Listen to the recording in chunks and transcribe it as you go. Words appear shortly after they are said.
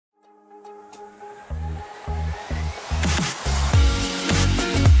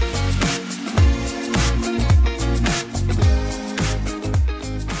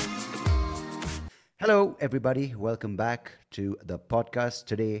Hello, everybody. Welcome back to the podcast.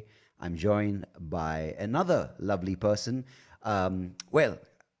 Today, I'm joined by another lovely person. Well,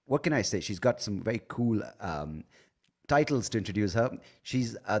 what can I say? She's got some very cool titles to introduce her.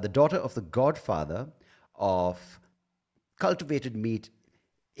 She's the daughter of the godfather of cultivated meat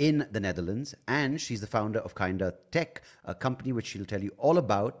in the Netherlands, and she's the founder of kindearth.tech, a company which she'll tell you all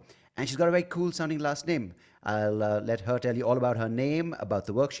about. And she's got a very cool sounding last name. I'll let her tell you all about her name, about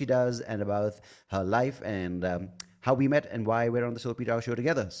the work she does, and about her life, and how we met and why we're on the SoapyRao show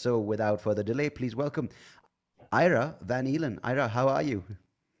together. So, without further delay, please welcome Ira Van Eelen. Ira, how are you?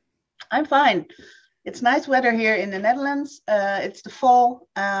 I'm fine. It's nice weather here in the Netherlands. It's the fall.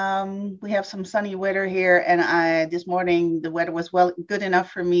 We have some sunny weather here, and this morning the weather was good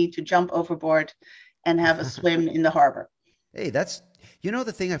enough for me to jump overboard and have a swim in the harbor. Hey,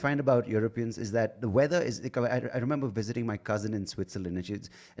 the thing I find about Europeans is that the weather is, like, I remember visiting my cousin in Switzerland,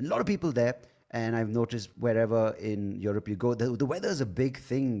 and a lot of people there. And I've noticed wherever in Europe you go, the weather is a big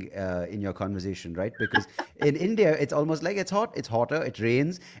thing in your conversation, right? Because in India, it's almost like it's hot, it's hotter, it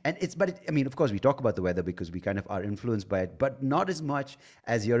rains. I mean, of course, we talk about the weather because we kind of are influenced by it, but not as much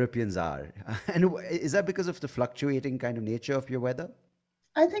as Europeans are. And is that because of the fluctuating kind of nature of your weather?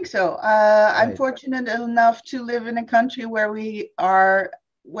 I think so. I'm Right, fortunate enough to live in a country where we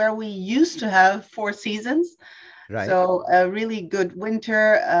used to have four seasons. right. So a really good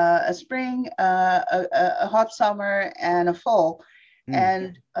winter, a spring, a hot summer, and a fall. Hmm.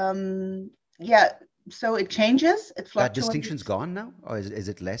 And yeah, so it changes, it That distinction's fluctuates. gone now, or is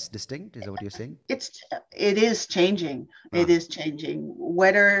it less distinct? Is that what you're saying? It is changing. It Ah. is changing.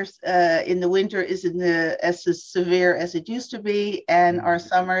 Weather in the winter isn't as severe as it used to be, and Hmm. our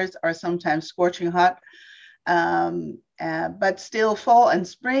summers are sometimes scorching hot. But still, fall and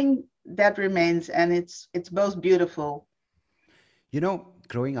spring that remains, and it's both beautiful.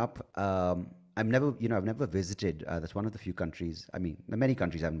 Growing up, I've never visited. That's one of the few countries. I mean, many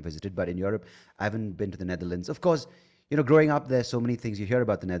countries I haven't visited, but in Europe, I haven't been to the Netherlands. Of course, growing up, there's so many things you hear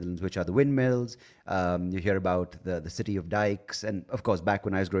about the Netherlands, which are the windmills. You hear about the city of dikes, and of course, back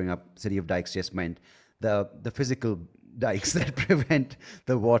when I was growing up, city of dikes just meant the physical dikes that prevent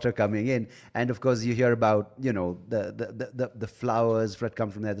the water coming in. And of course, you hear about the flowers that come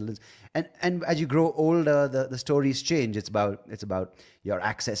from the Netherlands. And as you grow older, the stories change. It's about your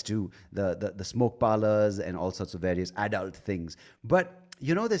access to the smoke parlors and all sorts of various adult things. But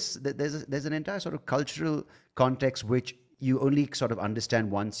there's an entire sort of cultural context which you only sort of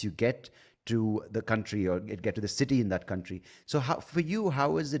understand once you get to the country or get to the city in that country. So for you,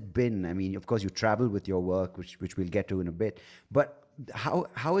 how has it been? I mean, of course, you travel with your work, which we'll get to in a bit. But how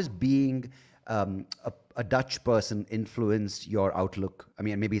has being a Dutch person influenced your outlook? I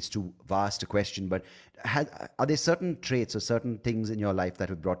mean, maybe it's too vast a question, but are there certain traits or certain things in your life that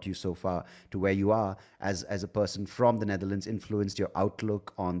have brought you so far to where you are as a person from the Netherlands, influenced your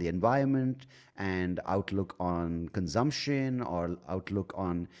outlook on the environment and outlook on consumption or outlook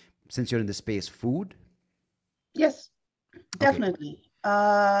on, since you're in the space, food? Yes, Okay. definitely.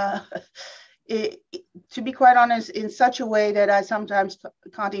 It, to be quite honest, in such a way that I sometimes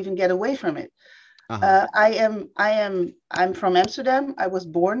can't even get away from it. Uh-huh. I'm from Amsterdam. I was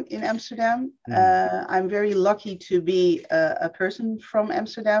born in Amsterdam. Hmm. I'm very lucky to be a person from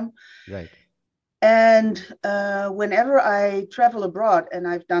Amsterdam. Right. And whenever I travel abroad, and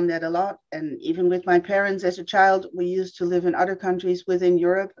I've done that a lot, and even with my parents as a child, we used to live in other countries within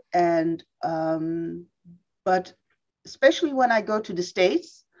Europe. But especially when I go to the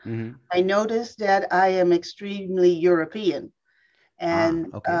States, Hmm. I notice that I am extremely European. Ah,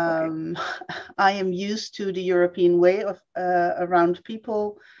 And okay. I am used to the European way of around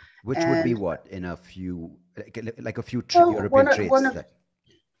people. Which would be And what in a few, like a few well, European traits that.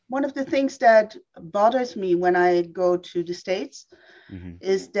 one of the things that bothers me when I go to the States Hmm.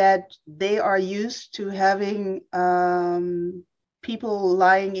 is that they are used to having people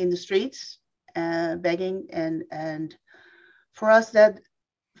lying in the streets, begging, and for us that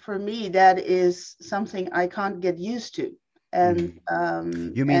for me that is something I can't get used to.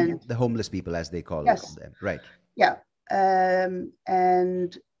 Hmm. You mean And the homeless people, as they call yes, them, right? yeah,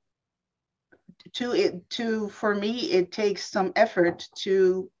 and to for me it takes some effort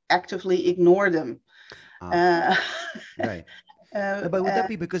to actively ignore them. Ah, Uh, right. uh, No, but would uh, that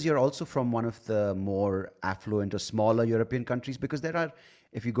be because you're also from one of the more affluent or smaller European countries? Because there are,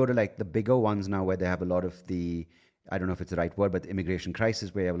 if you go to like the bigger ones now where they have a lot of the, I don't know if it's the right word, but the immigration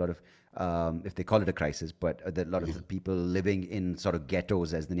crisis, where you have a lot of, if they call it a crisis, but a lot of the people living in sort of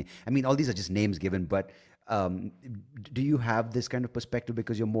ghettos as the name. I mean, all these are just names given, but um, do you have this kind of perspective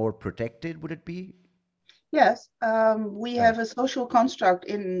because you're more protected, would it be? Yes, we Right. have a social construct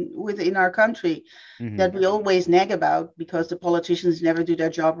within our country Hmm. that we always nag about because the politicians never do their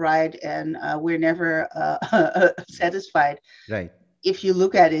job right, and we're never satisfied. Right. If you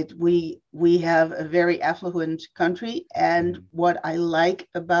look at it, we have a very affluent country, and Hmm. what I like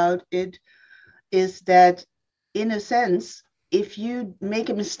about it is that, in a sense, if you make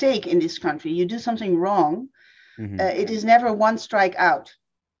a mistake in this country, you do something wrong, Hmm. it is never one strike out.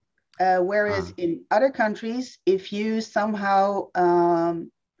 Whereas Ah. in other countries, if you somehow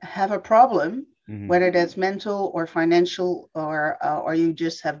have a problem, Hmm. whether that's mental or financial, or you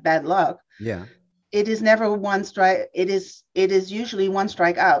just have bad luck, Yeah. it is never one strike. It is usually one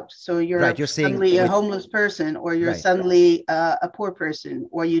strike out. So Right. you're You're saying suddenly a with homeless person, or you're right. suddenly a poor person,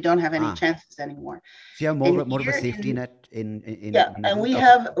 or you don't have any Ah. chances anymore. So you have And more of a here safety in net in Yeah, the and Netherlands. we Okay.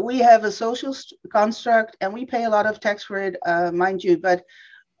 have we have a social construct, and we pay a lot of tax for it, mind you. But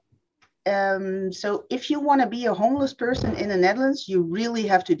so if you want to be a homeless person in the Netherlands, you really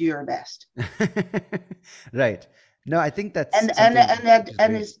have to do your best. Right. No, I think that's And and something and that which is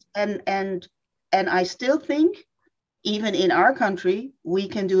and great. is and I still think, even in our country, we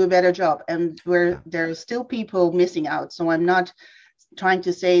can do a better job, and where Yeah. there are still people missing out. So I'm not trying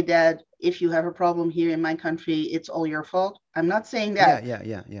to say that if you have a problem here in my country, it's all your fault. I'm not saying Yeah. that. Yeah.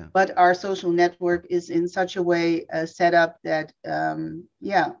 Yeah. Yeah. But our social network is in such a way set up that,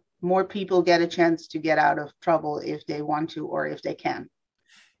 yeah, more people get a chance to get out of trouble if they want to, or if they can.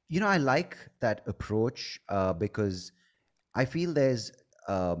 I like that approach because I feel there's,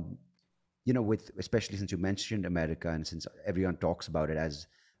 um, with especially since you mentioned America and since everyone talks about it as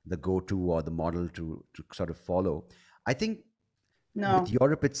the go-to or the model to sort of follow, I think with No,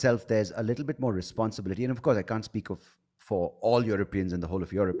 Europe itself, there's a little bit more responsibility. And of course, I can't speak of for all Europeans in the whole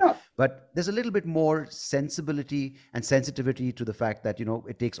of Europe, no. but there's a little bit more sensibility and sensitivity to the fact that,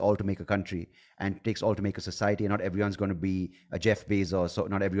 it takes all to make a country and it takes all to make a society. And not everyone's going to be a Jeff Bezos, so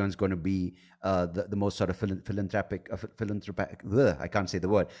not everyone's going to be the most sort of philanthropic, I can't say the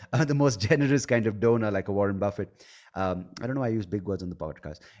word, the most generous kind of donor like a Warren Buffett. I don't know why I use big words on the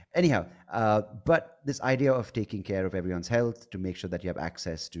podcast. Anyhow, but this idea of taking care of everyone's health to make sure that you have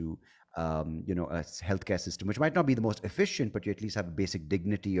access to, a healthcare system, which might not be the most efficient, but you at least have a basic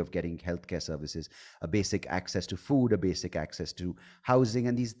dignity of getting healthcare services, a basic access to food, a basic access to housing,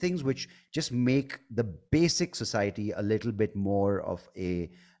 and these things which just make the basic society a little bit more of a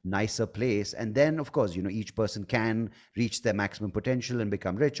nicer place. And then, of course, each person can reach their maximum potential and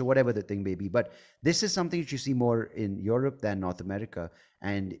become rich or whatever the thing may be. But this is something that you see more in Europe than North America,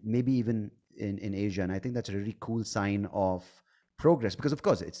 and maybe even in Asia. And I think that's a really cool sign of progress because, of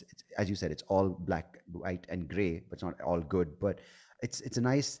course, it's as you said, it's all black, white, and gray, but it's not all good. But it's a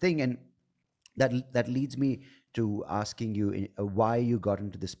nice thing, and that leads me to asking you why you got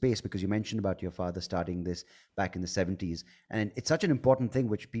into the space, because you mentioned about your father starting this back in the 70s, and it's such an important thing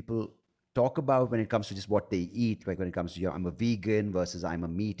which people talk about when it comes to just what they eat, like when it comes to, I'm a vegan versus I'm a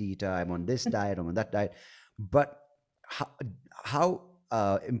meat eater, I'm on this diet, I'm on that diet. But how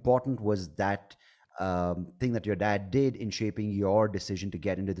important was that thing that your dad did in shaping your decision to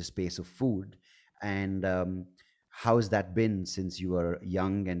get into the space of food, and how has that been since you were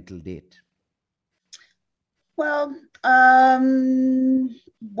young until date? Well,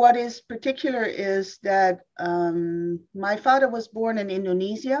 what is particular is that my father was born in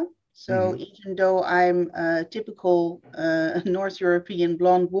Indonesia. So Hmm. even though I'm a typical North European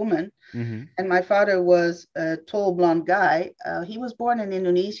blonde woman, Hmm. and my father was a tall blonde guy, he was born in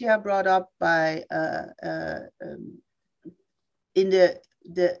Indonesia, brought up by in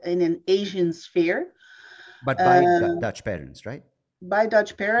in an Asian sphere, But by uh, Dutch parents, right? by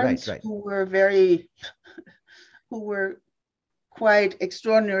Dutch Right, parents right. who were quite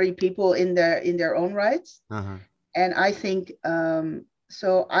extraordinary people in their own rights. Uh-huh. And I think,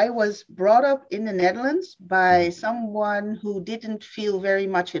 so I was brought up in the Netherlands by Hmm. someone who didn't feel very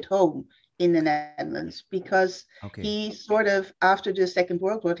much at home in the Netherlands, because Okay. he sort of, after the Second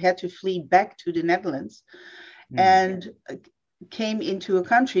World War, had to flee back to the Netherlands, Hmm. and came into a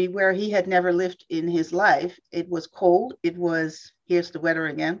country where he had never lived in his life. It was cold. It was, here's the weather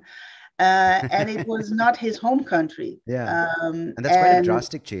again. And it was not his home country. Yeah. And that's quite a And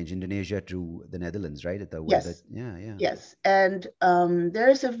drastic change, Indonesia to the Netherlands, right? The weather. yes, Yeah, yeah. yes. And there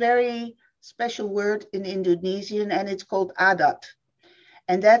is a very special word in Indonesian, and it's called adat.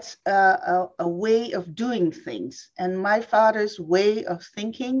 And that's a way of doing things. And my father's way of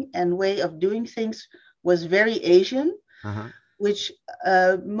thinking and way of doing things was very Asian, Uh-huh. which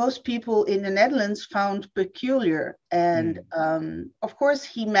most people in the Netherlands found peculiar. And Hmm. of course,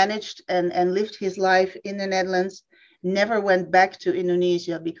 he managed and lived his life in the Netherlands, never went back to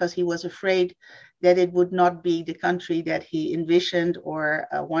Indonesia because he was afraid that it would not be the country that he envisioned or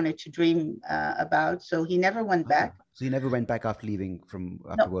wanted to dream about. So he never went Oh, back. so you never went back after leaving from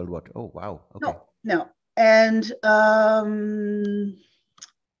after No, World War II? Oh, wow. Okay. no, no. And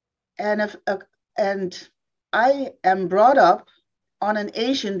and if, and I am brought up on an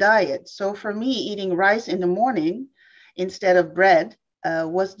Asian diet. So for me, eating rice in the morning instead of bread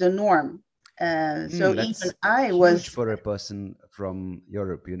was the norm. So even That's I huge was, for a person from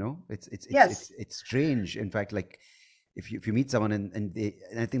Europe, you know? yes, It's strange. In fact, like if you meet someone and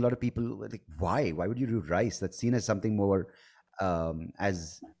I think a lot of people are like, why would you do rice? That's seen as something more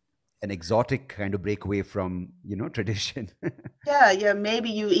as an exotic kind of breakaway from, you know, tradition. yeah, yeah.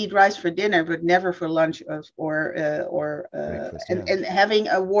 Maybe you eat rice for dinner, but never for lunch, Breakfast, and yeah. having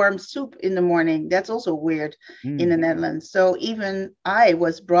a warm soup in the morning. That's also weird in the Mm. Netherlands. So even I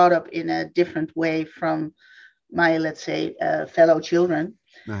was brought up in a different way from my, let's say, fellow children.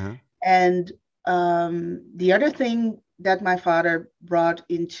 Uh-huh. And the other thing that my father brought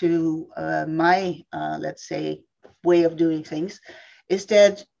into my, let's say, way of doing things is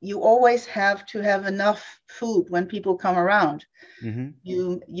that you always have to have enough food when people come around. Mm-hmm.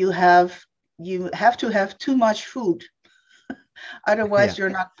 You have to have too much food, Yeah, otherwise you're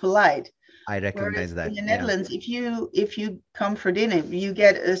not polite. I Whereas recognize in that. the Yeah. Netherlands, if you come for dinner, you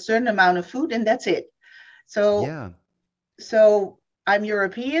get a certain amount of food and that's it. So Yeah. so I'm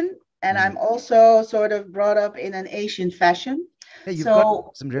European and Mm. I'm also sort of brought up in an Asian fashion. Yeah, you've got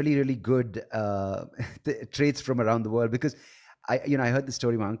So some really, really good traits from around the world because I heard the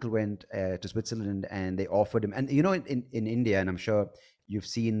story. My uncle went to Switzerland and they offered him, and you know, in India, and I'm sure you've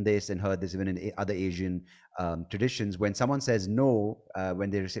seen this and heard this even in other Asian traditions. When someone says no,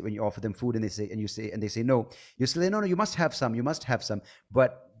 when you offer them food and they say no, you say no, no, you must have some, you must have some.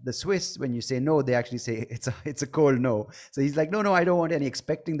 But the Swiss, when you say no, they actually say it's a cold no. So he's like, no, no, I don't want any,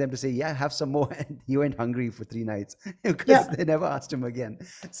 expecting them to say, yeah, have some more. And he went hungry for 3 nights because yeah, they never asked him again. no,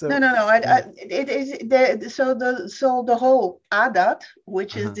 So, no, no. yeah. It is the whole adat,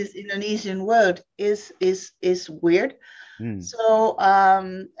 which is Uh-huh. this Indonesian word, is weird. Mm. So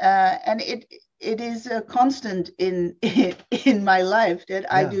and it is a constant in in my life that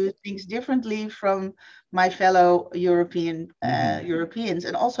I Yeah. do things differently from my fellow Mm-hmm. Europeans,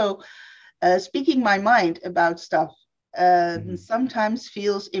 and also speaking my mind about stuff Mm-hmm. sometimes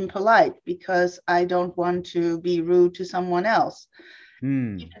feels impolite because I don't want to be rude to someone else.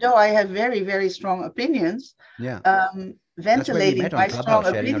 Mm. Even though I have very, very strong opinions, Yeah. That's where we ventilating met on my strong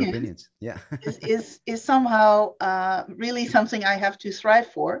Clubhouse, sharing our opinions opinions. Yeah. is somehow really something I have to strive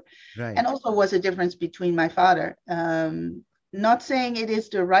for, Right. and also was a difference between my father. Not saying it is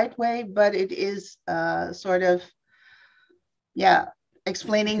the right way, but it is sort of, yeah,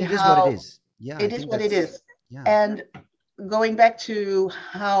 explaining It is what it how is. Yeah, I it is think what it that's, is. yeah. And going back to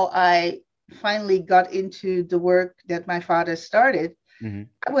how I finally got into the work that my father started, Mm-hmm.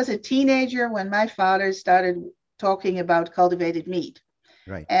 I was a teenager when my father started talking about cultivated meat.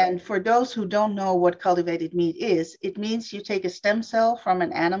 Right. And for those who don't know what cultivated meat is, it means you take a stem cell from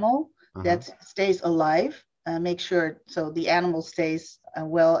an animal Uh-huh. that stays alive, make sure so the animal stays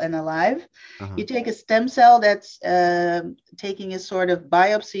well and alive. Uh-huh. You take a stem cell that's taking a sort of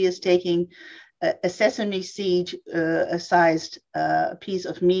biopsy, is taking a sesame seed sized piece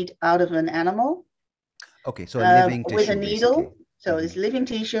of meat out of an animal Okay, so a living with a tissue, basically. needle. So Mm-hmm. it's living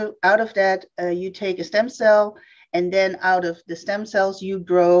tissue. Out of that, you take a stem cell, and then out of the stem cells, you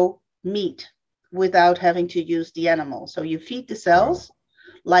grow meat without having to use the animal. So you feed the Wow. cells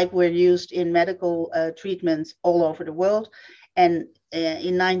like we're used in medical treatments all over the world. And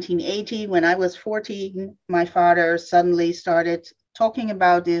in 1980, when I was 14, my father suddenly started talking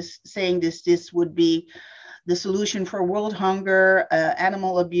about this, saying this would be the solution for world hunger,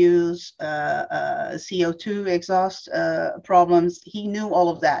 animal abuse, CO2 exhaust problems. He knew all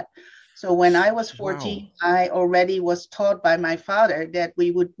of that. So when I was Wow. 14, I already was taught by my father that we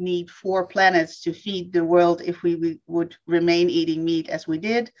would need 4 planets to feed the world if we would remain eating meat as we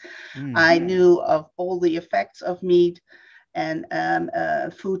did. Mm. I knew of all the effects of meat and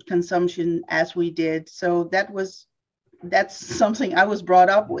food consumption as we did. So that's something I was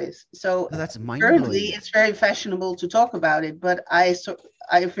brought up with. So No, that's currently, mind-blowing. it's very fashionable to talk about it, but I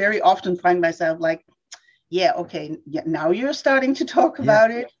very often find myself like, yeah, okay, yeah, now you're starting to talk Yeah.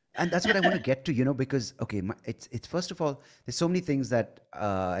 about it. And that's what I want to get to, you know, because okay, it's first of all, there's so many things that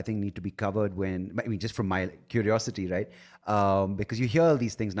I think need to be covered when I mean, just from my curiosity, right? Because you hear all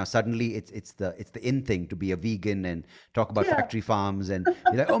these things now. Suddenly, it's the in thing to be a vegan and talk about Yeah, factory farms, and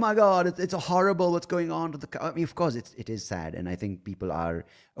you're like, oh my god, it's a horrible what's going on to the. I mean, of course, it is sad, and I think people are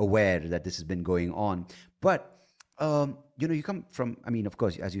aware that this has been going on, but You come from, I mean, of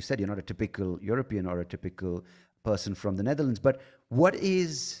course, as you said, you're not a typical European or a typical person from the Netherlands, but what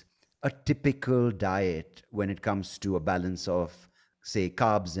is a typical diet when it comes to a balance of, say,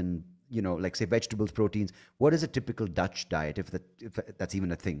 carbs and, like, say, vegetables, proteins? What is a typical Dutch diet, if that's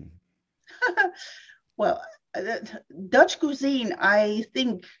even a thing? Well, Dutch cuisine, I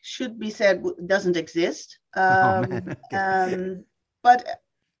think, should be said doesn't exist. Oh, man. Okay. But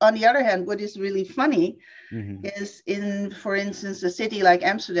on the other hand, what is really funny Mm-hmm. is in, for instance, a city like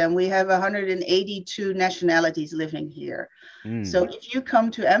Amsterdam, we have 182 nationalities living here. So Mm. if you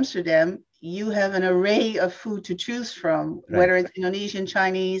come to Amsterdam, you have an array of food to choose from, Right. whether it's Indonesian,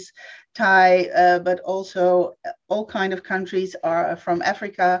 Chinese, Thai, but also all kind of countries are from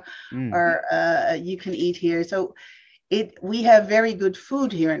Africa, Mm. or you can eat here. So we have very good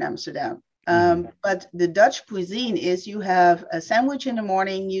food here in Amsterdam. Mm-hmm. But the Dutch cuisine is you have a sandwich in the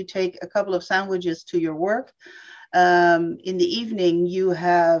morning, you take a couple of sandwiches to your work. In the evening, you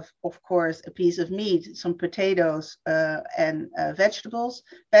have, of course, a piece of meat, some potatoes, and vegetables.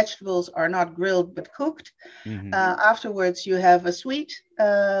 Vegetables are not grilled but cooked. Mm-hmm. Afterwards, you have a sweet,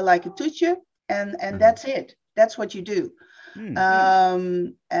 like a toetje, and Uh-huh. that's it. That's what you do. Mm.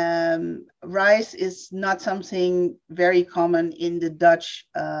 Rice is not something very common in the Dutch,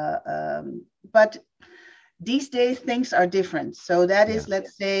 but these days things are different. So that Yeah. is,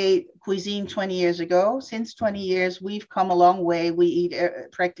 let's say, cuisine 20 years ago. Since 20 years, we've come a long way. We eat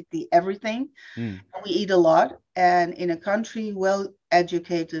practically everything. Mm. We eat a lot. And in a country well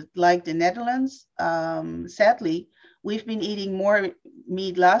educated like the Netherlands, sadly, we've been eating more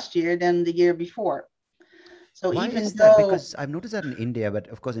meat last year than the year before. So Why even is that? though, Because I've noticed that in India, but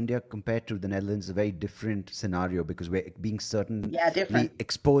of course, India compared to the Netherlands is a very different scenario because we're being certainly yeah, different.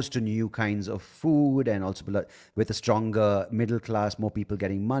 exposed to new kinds of food and also with a stronger middle class, more people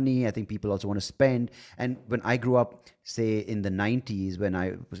getting money. I think people also want to spend. And when I grew up, say in the 90s, when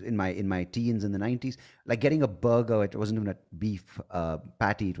I was in my teens in the 90s, like getting a burger, it wasn't even a beef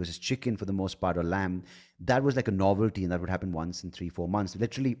patty, it was just chicken for the most part or lamb. That was like a novelty, and that would happen once in 3 4 months.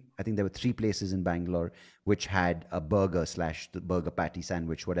 Literally, I think there were three places in Bangalore which had a burger slash the burger patty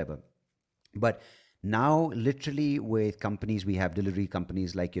sandwich, whatever. But now, literally, with companies, we have delivery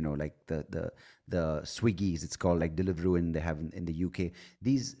companies like, like the Swiggies, it's called, like Deliveroo, and they have in the UK.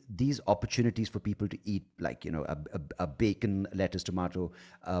 These opportunities for people to eat, like, a bacon, lettuce, tomato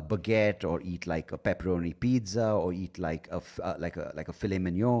baguette, or eat like a pepperoni pizza, or eat like a filet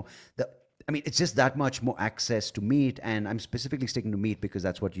mignon. The I mean, it's just that much more access to meat, and I'm specifically sticking to meat because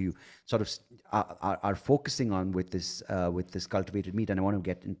that's what you sort of are focusing on with this cultivated meat, and I want to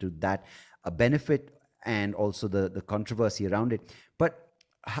get into that benefit and also the controversy around it. But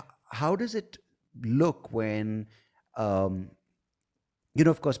how does it look when um,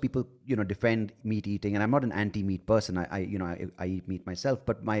 of course, people, defend meat eating, and I'm not an anti-meat person. I eat meat myself,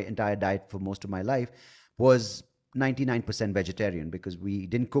 but my entire diet for most of my life was 99% vegetarian because we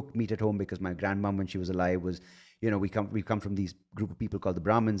didn't cook meat at home because my grandmom, when she was alive, was, we come from these group of people called the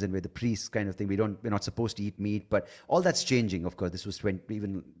Brahmins, and we're the priests kind of thing. We're not supposed to eat meat, but all that's changing. Of course, this was 20,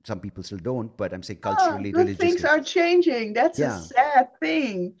 even some people still don't, but I'm saying Oh, culturally, good things religiously. are changing. That's a Yeah. sad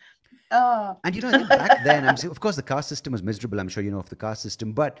thing. Oh, And I think back then, I'm saying, of course, the caste system was miserable. I'm sure you know of the caste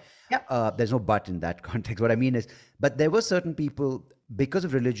system, but yeah. there's no but in that context. What I mean is, but there were certain people, because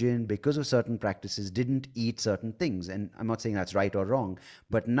of religion, because of certain practices, didn't eat certain things. And I'm not saying that's right or wrong,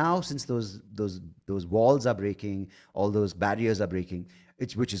 but now, since those walls are breaking, all those barriers are breaking,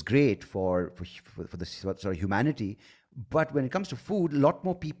 which is great for the sort of humanity. But when it comes to food, a lot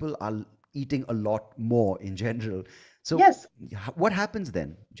more people are eating a lot more in general. So, Yes. what happens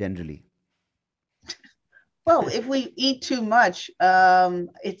then generally? Well, if we eat too much,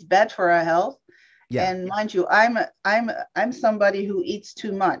 it's bad for our health. Yeah. And mind you, I'm somebody who eats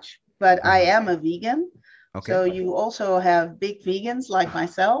too much, but I Uh-huh. am a vegan. Okay. So you also have big vegans like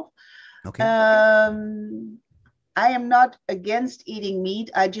myself. Okay. Um, I am not against eating meat.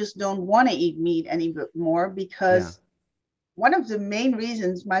 I just don't want to eat meat anymore Yeah. because one of the main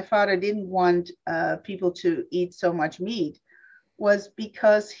reasons my father didn't want people to eat so much meat was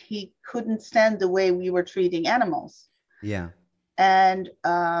because he couldn't stand the way we were treating animals. Yeah. And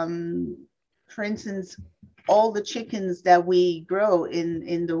for instance, all the chickens that we grow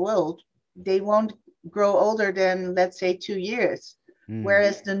in the world, they won't grow older than, let's say, 2 years. Mm.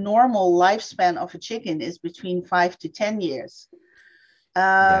 Whereas the normal lifespan of a chicken is between 5 to 10 years.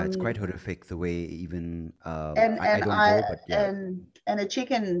 Yeah. It's Um, quite horrific the way even and I and don't I go, but yeah. and a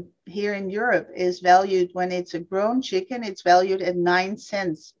chicken here in Europe is valued, when it's a grown chicken, it's valued at 9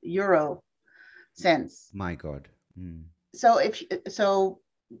 cents euro cents. My God. Mm. So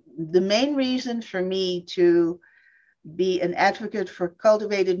the main reason for me to be an advocate for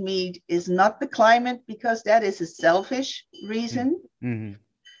cultivated meat is not the climate, because that is a selfish reason. Mm-hmm.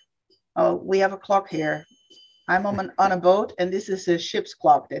 Oh, we have a clock here. I'm on a boat, and this is a ship's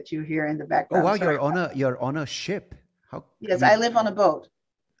clock that you hear in the Oh wow, background. Sorry. you're on a ship. How? I Yes, I mean, live on a boat.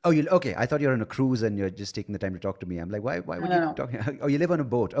 oh, you okay? I thought you're on a cruise and you're just taking the time to talk to me. I'm like, why No, would no, you no. talk? Oh, you live on a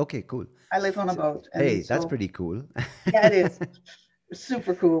boat. Okay, cool. I live on a So, boat, hey, and that's so pretty cool. yeah, it is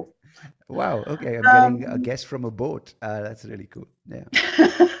super cool. Wow. Okay, I'm getting a Um, guest from a boat. That's really cool. Yeah.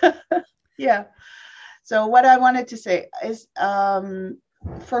 yeah. So what I wanted to say is,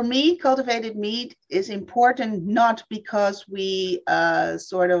 for me, cultivated meat is important not because we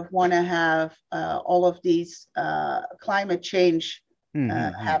sort of want to have all of these climate change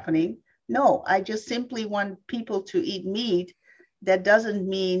Mm-hmm. happening. No, I just simply want people to eat meat that doesn't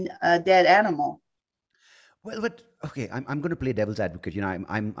mean a dead animal. Well, but okay, I'm going to play devil's advocate.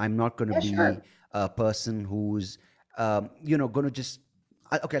 I'm not going to Yeah, be sure. a person who's going to just.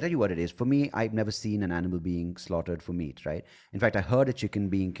 Okay, I'll tell you what it is. For me, I've never seen an animal being slaughtered for meat, right? In fact, I heard a chicken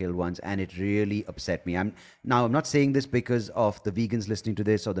being killed once, and it really upset me. I'm not saying this because of the vegans listening to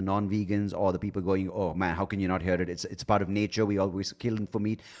this, or the non-vegans, or the people going, "Oh man, how can you not hear it? It's part of nature. We always kill for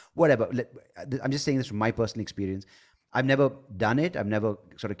meat, whatever." I'm just saying this from my personal experience. I've never done it. I've never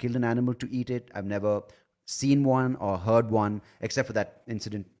sort of killed an animal to eat it. I've never seen one or heard one, except for that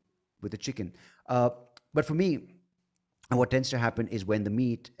incident with the chicken. But for me, what tends to happen is when the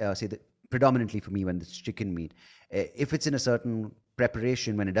meat, predominantly for me, when it's chicken meat, if it's in a certain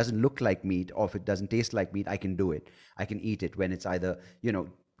preparation, when it doesn't look like meat or if it doesn't taste like meat, I can do it. I can eat it when it's either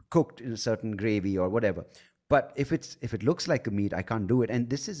cooked in a certain gravy or whatever. But if it looks like a meat, I can't do it. And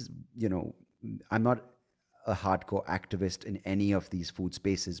this is I'm not a hardcore activist in any of these food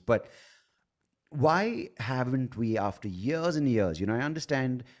spaces, but why haven't we, after years and years, I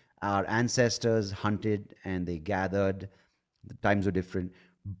understand our ancestors hunted and they gathered, the times were different,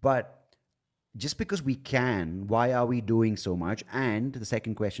 but just because we can, why are we doing so much? And the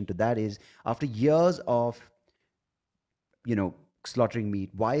second question to that is, after years of slaughtering meat,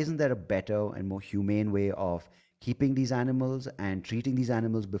 why isn't there a better and more humane way of keeping these animals and treating these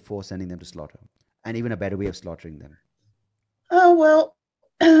animals before sending them to slaughter, and even a better way of slaughtering them? Oh well,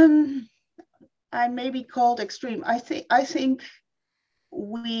 I may be called extreme. I think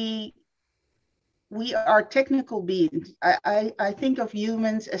we we are technical beings. I think of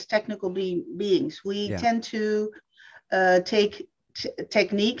humans as technical beings. We Yeah. tend to take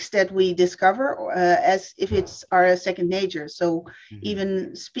techniques that we discover as if it's our second nature. So Hmm.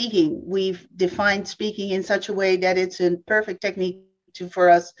 even speaking, we've defined speaking in such a way that it's a perfect technique for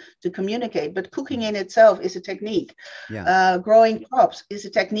us to communicate. But cooking in itself is a technique. Yeah. Growing crops is a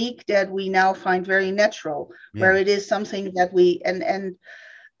technique that we now find very natural, where Yeah. it is something that we and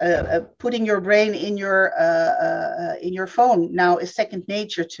putting your brain in your phone now is second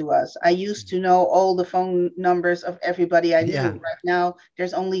nature to us. I used to know all the phone numbers of everybody I knew. Yeah. Right now,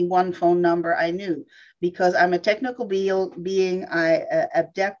 there's only one phone number I knew, because I'm a technical being. I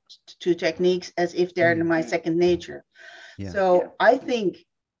adapt to techniques as if they're Mm. my second nature. Yeah. So I think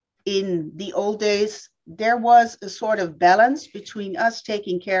in the old days, there was a sort of balance between us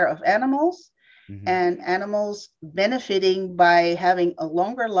taking care of animals Hmm. and animals benefiting by having a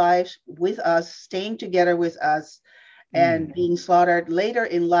longer life with us, staying together with us, Mm. and being slaughtered later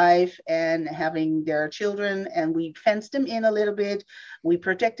in life and having their children. And we fenced them in a little bit. We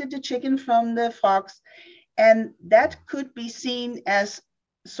protected the chicken from the fox. And that could be seen as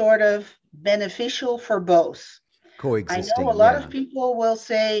sort of beneficial for both. I know a Coexisting. lot of Yeah. people will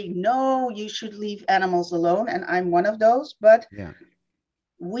say, no, you should leave animals alone. And I'm one of those. But Yeah.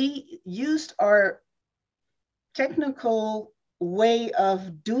 we used our technical way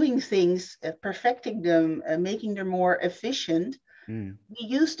of doing things, perfecting them, making them more efficient, Mm. we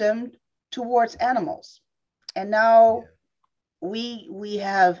use them towards animals. And Yeah. now we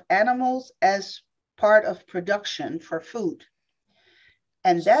have animals as part of production for food.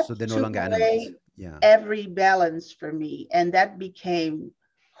 And that So they're no took longer animals. away Yeah. every balance for me. And that became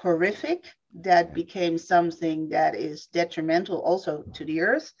horrific. That Yeah. became something that is detrimental also to the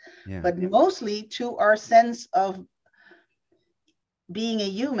earth, Yeah. but mostly to our sense of being a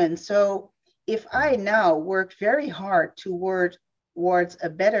human. So if I now work very hard towards a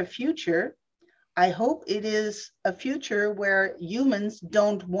better future, I hope it is a future where humans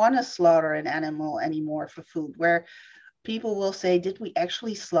don't want to slaughter an animal anymore for food, where people will say, did we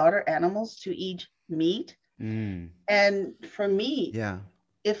actually slaughter animals to eat meat? Mm. And for me, Yeah.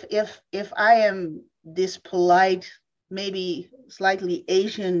 if I am this polite, maybe slightly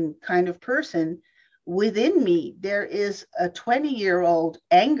Asian kind of person, within me there is a 20-year-old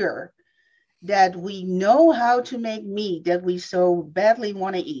anger that we know how to make meat that we so badly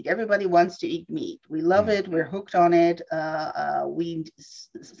want to eat. Everybody wants to eat meat. We love Mm. it. We're hooked on it. We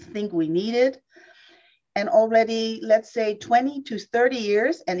think we need it. And already, let's say 20 to 30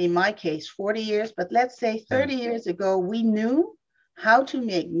 years, and in my case, 40 years, but let's say Yeah. 30 years ago, we knew how to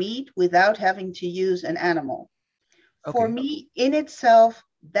make meat without having to use an animal. For Okay. me, in itself,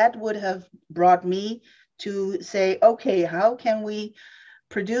 that would have brought me to say, okay, how can we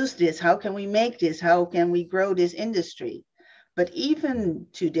produce this? How can we make this? How can we grow this industry? But even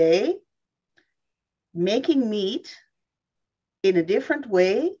today, making meat in a different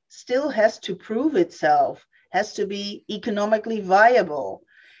way still has to prove itself, has to be economically viable.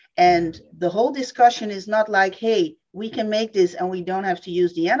 Yeah. And the whole discussion is not like, hey, we can make this and we don't have to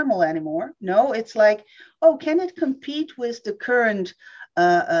use the animal anymore. No, it's like, oh, can it compete with the current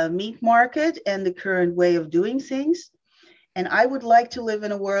meat market and the current way of doing things? And I would like to live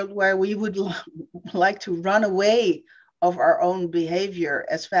in a world where we would like to run away of our own behavior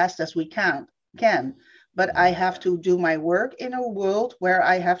as fast as we can. But I Yeah. have to do my work in a world where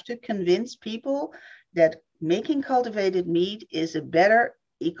I have to convince people that making cultivated meat is a better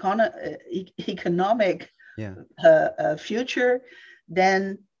economic Yeah. future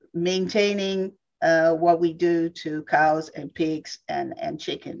than maintaining what we do to cows and pigs and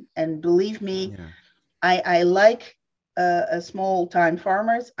chicken. And believe me, Yeah. I like small time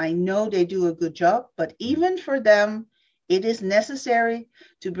farmers. I know they do a good job, but Mm. even for them, it is necessary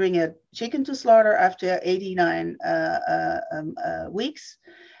to bring a chicken to slaughter after 89 weeks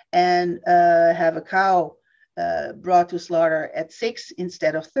and have a cow brought to slaughter at 6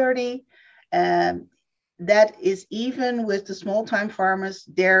 instead of 30. Um, that is even with the small time farmers,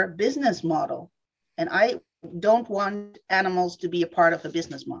 their business model. And I don't want animals to be a part of a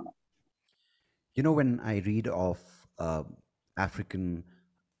business model. When I read of African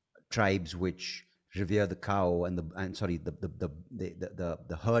tribes which revere the cow and sorry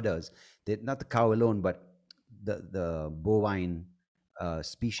the herders, they not the cow alone but the bovine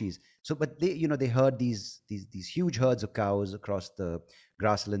species. So but they herd these huge herds of cows across the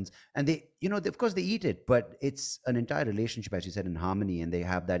grasslands, and of course they eat it, but it's an entire relationship, as you said, in harmony. And they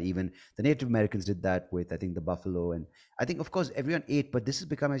have that. Even the Native Americans did that with, I think, the buffalo. And I think, of course, everyone ate, but this has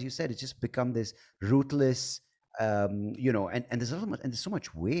become, as you said, it's just become this ruthless, and there's so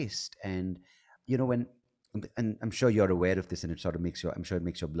much waste. And when and I'm sure you're aware of this, and it sort of makes I'm sure it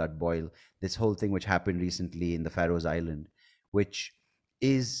makes your blood boil. This whole thing which happened recently in the Faroes Island, which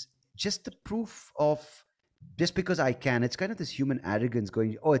is just the proof of, just because I can, it's kind of this human arrogance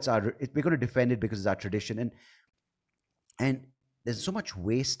going, oh, we're going to defend it because it's our tradition. And there's so much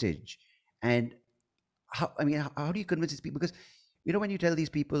wastage. And how do you convince these people? Because when you tell these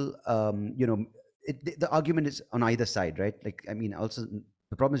people, the argument is on either side, right? Like, I mean, also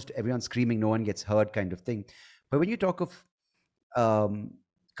the problem is everyone's screaming, no one gets heard, kind of thing. But when you talk of um,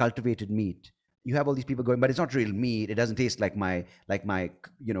 cultivated meat, you have all these people going, but it's not real meat. It doesn't taste like my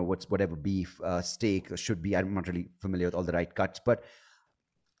whatever beef steak should be. I'm not really familiar with all the right cuts, but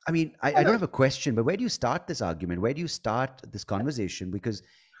I mean, I don't have a question, but where do you start this argument? Where do you start this conversation? Because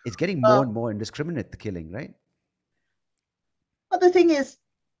it's getting more and Well, more indiscriminate, the killing, right? Well, the thing is,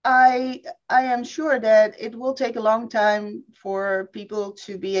 I am sure that it will take a long time for people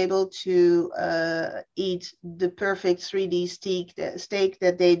to be able to eat the perfect 3D steak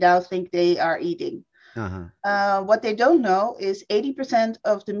that they now think they are eating. Uh-huh. What they don't know is 80%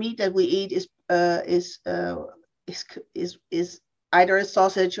 of the meat that we eat is either a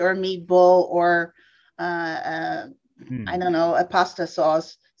sausage or a meatball or uh, I Mm. don't know, a pasta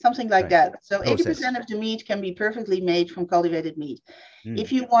sauce, something like Right. that. So 80% Processed. of the meat can be perfectly made from cultivated meat. If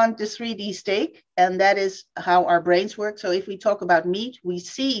Mm. you want the 3D steak, and that is how our brains work. So if we talk about meat, we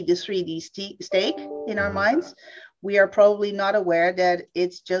see the 3D steak in our Uh-huh. minds. We are probably not aware that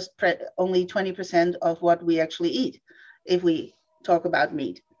it's just only 20% of what we actually eat if we talk about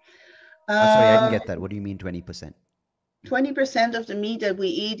meat. Sorry, I didn't Um, get that. What do you mean 20%? 20% of the meat that we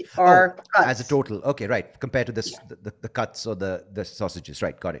eat Oh, are as a cuts. total. Okay, right. Compared to Yeah. the cuts or the sausages.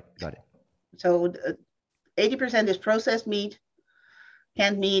 Right. Got it. Got it. So 80% is processed meat,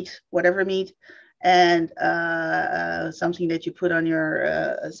 canned meat, whatever meat, and something that you put on your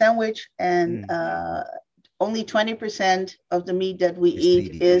sandwich. And Mm. only 20% of the meat that we It's eat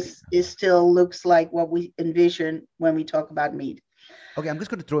 3D. Okay. is still looks like what we envision when we talk about meat. Okay, I'm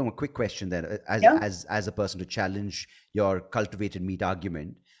just going to throw in a quick question then, Yeah. as a person to challenge your cultivated meat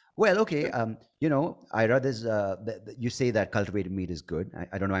argument. Well, okay, Ira, you say that cultivated meat is good.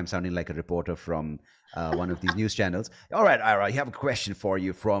 I don't know. I'm sounding like a reporter from one of these news channels. All right, Ira, I have a question for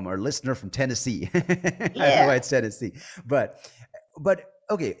you from our listener from Tennessee. I don't know Yeah. why it's Tennessee, but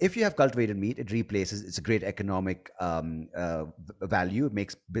okay, if you have cultivated meat, it replaces. It's a great economic value. It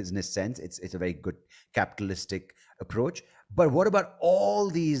makes business sense. It's a very good capitalistic approach. But what about all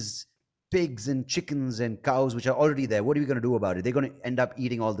these pigs and chickens and cows which are already there? What are we going to do about it? They're going to end up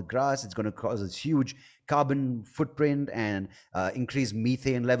eating all the grass. It's going to cause a huge carbon footprint and increase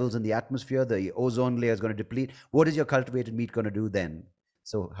methane levels in the atmosphere. The ozone layer is going to deplete. What is your cultivated meat going to do then?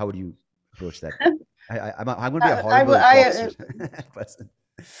 So how would you approach that? I'm going to be a horrible fox person.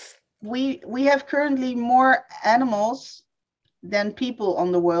 We have currently more animals than people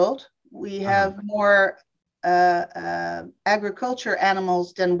on the world. We have more agriculture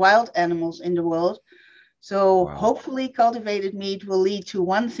animals than wild animals in the world. So hopefully cultivated meat will lead to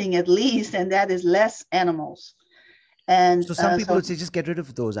one thing at least, and that is less animals. And so some people would say just get rid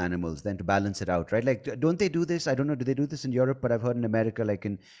of those animals then to balance it out, right? Like, don't they do this? I don't know. Do they do this in Europe? But I've heard in America, like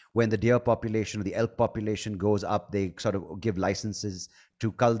when the deer population or the elk population goes up, they sort of give licenses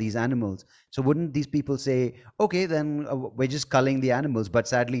to cull these animals. So wouldn't these people say, okay, then we're just culling the animals? But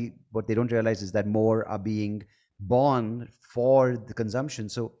sadly, what they don't realize is that more are being born for the consumption.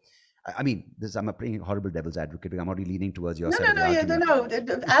 So I mean, I'm playing horrible devil's advocate. I'm already leaning towards your side of the argument.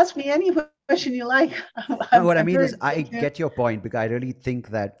 No. Ask me any question you like. What I mean is, I get your point, because I really think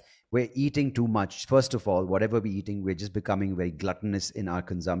that we're eating too much. First of all, whatever we're eating, we're just becoming very gluttonous in our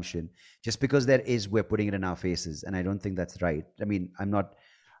consumption. Just because we're putting it in our faces, and I don't think that's right. I mean, I'm not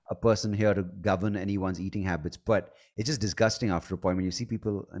a person here to govern anyone's eating habits, but it's just disgusting after a point when you see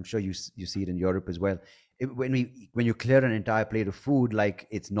people. I'm sure you see it in Europe as well. When you clear an entire plate of food like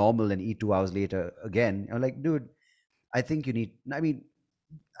it's normal and eat 2 hours later again, I'm like, dude, I think you need. I mean,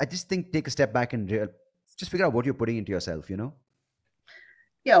 I just think take a step back and just figure out what you're putting into yourself.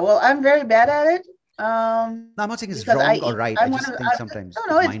 Yeah, well, I'm very bad at it. No, I'm not saying it's wrong or right. I just think sometimes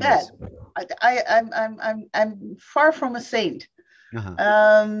it's bad. I'm far from a saint.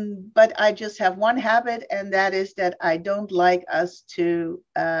 But I just have one habit, and that is that I don't like us to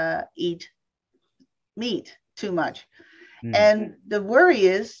eat meat too much. And the worry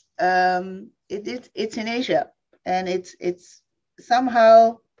is it's in Asia, and it's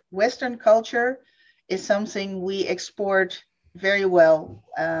somehow Western culture is something we export very well,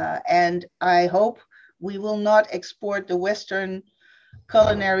 and I hope we will not export the Western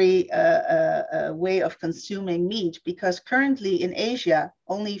culinary way of consuming meat, because currently in Asia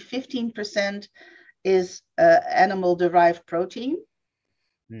only 15% is animal derived protein.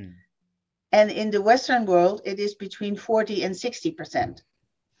 And in the Western world, it is between 40 and 60%.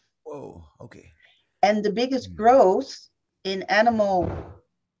 Whoa, okay. And the biggest growth in animal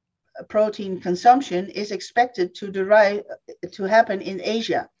protein consumption is expected to happen in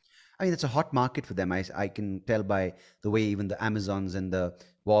Asia. I mean, it's a hot market for them. I can tell by the way even the Amazons and the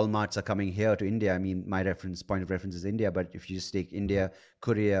Walmarts are coming here to India. I mean, my point of reference is India, but if you just take India,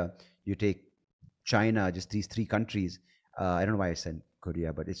 Korea, you take China, just these three countries. I don't know why I said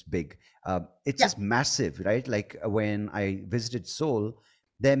Korea, but it's big. It's just massive, right? Like when I visited Seoul,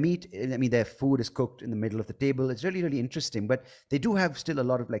 their meat, I mean, their food is cooked in the middle of the table. It's really, really interesting. But they do have still a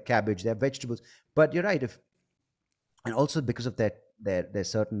lot of like cabbage, they have vegetables. But you're right. And also because of that, there's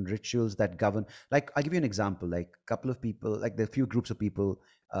certain rituals that govern. Like, I'll give you an example. Like a couple of people, like there are a few groups of people,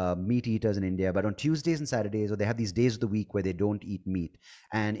 meat eaters in India, but on Tuesdays and Saturdays, or they have these days of the week where they don't eat meat.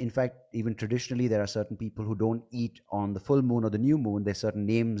 And in fact, even traditionally, there are certain people who don't eat on the full moon or the new moon. There's certain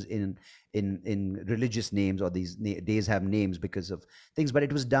names in religious names, or these days have names because of things. But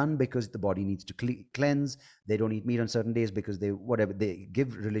it was done because the body needs to cleanse. They don't eat meat on certain days because they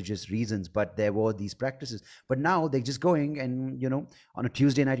give religious reasons. But there were these practices. But now they're just going, and on a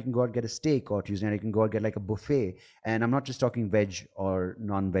Tuesday night you can go out and get a steak, or Tuesday night you can go out and get like a buffet. And I'm not just talking veg or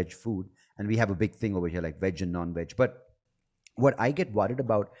non-veg food. And we have a big thing over here like veg and non-veg. But what I get worried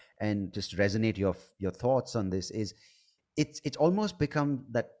about, and just resonate your thoughts on this, is it's almost become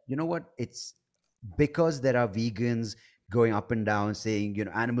that, it's because there are vegans going up and down saying,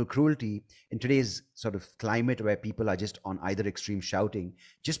 animal cruelty in today's sort of climate where people are just on either extreme shouting.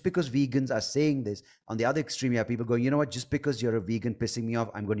 Just because vegans are saying this, on the other extreme, you have people going, just because you're a vegan pissing me off,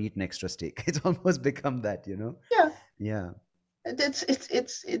 I'm going to eat an extra steak. It's almost become that, Yeah.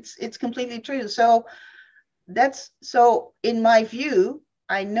 It's completely true. So in my view,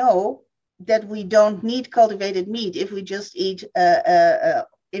 I know that we don't need cultivated meat if we just eat.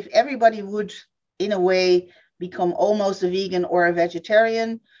 If everybody would, in a way, become almost a vegan or a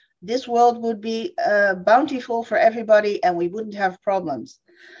vegetarian, this world would be bountiful for everybody, and we wouldn't have problems.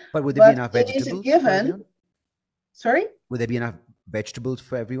 But would there be enough vegetables? It is a given. Sorry? Would there be enough vegetables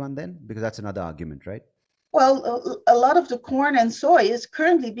for everyone then? Because that's another argument, right? Well, a lot of the corn and soy is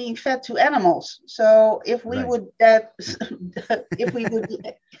currently being fed to animals. So if we Right. would that if we would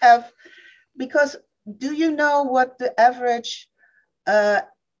have, because do you know what the average uh,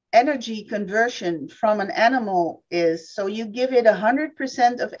 energy conversion from an animal is? So you give it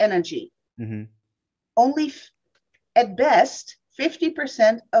 100% of energy. Mm-hmm. Only at best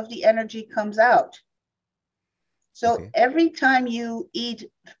 50% of the energy comes out. So Okay. every time you eat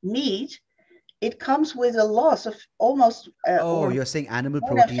meat, it comes with a loss of almost Oh, or you're saying animal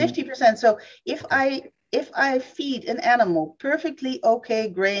more than protein. 50%. So if Okay. I feed an animal perfectly okay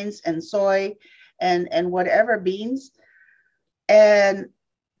grains and soy and whatever beans, and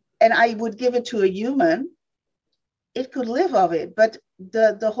I would give it to a human, it could live of it. But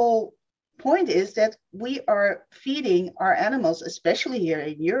the whole point is that we are feeding our animals, especially here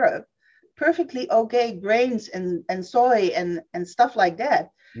in Europe, perfectly okay grains and soy and stuff like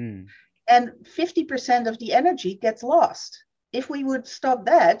that. Mm. And 50% of the energy gets lost. If we would stop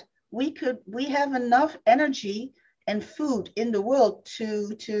that, we have enough energy and food in the world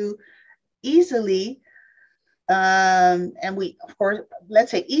to easily and we of course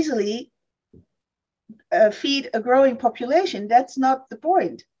let's say easily feed a growing population. That's not the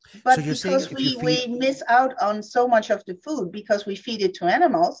point. So But you're saying because if you we feed, miss out on so much of the food because we feed it to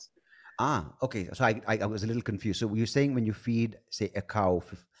animals. okay. So I was a little confused. So you're saying when you feed, say, a cow,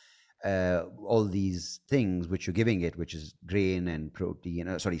 all these things which you're giving it, which is grain and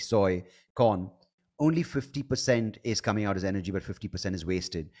protein, sorry, soy, corn, only 50% is coming out as energy, but 50% is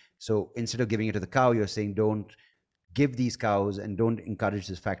wasted. So instead of giving it to the cow, you're saying don't give these cows and don't encourage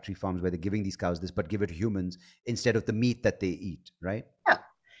these factory farms where they're giving these cows this, but give it to humans instead of the meat that they eat, right? Yeah.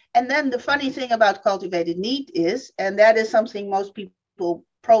 And then the funny thing about cultivated meat is, and that is something most people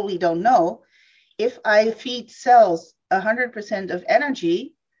probably don't know, if I feed cells 100% of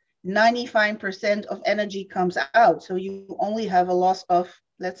energy, 95% of energy comes out. So you only have a loss of,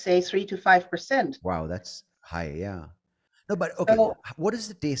 let's say, 3 to 5%. Wow, that's high. Yeah. No, but okay. So What does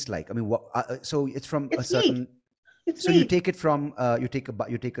it taste like? I mean, so it's from a it's meat. certain. It's So you meat. take it from you take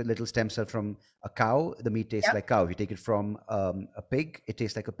a little stem cell from a cow. The meat tastes Yeah. like cow. If you take it from a pig, it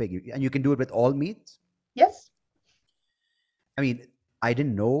tastes like a pig. And you can do it with all meats. Yes. I mean, I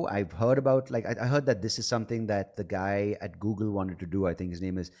didn't know. I've heard about like I heard that this is something that the guy at Google wanted to do. I think his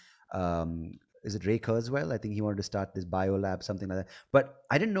name is it Ray Kurzweil? I think he wanted to start this biolab, something like that. But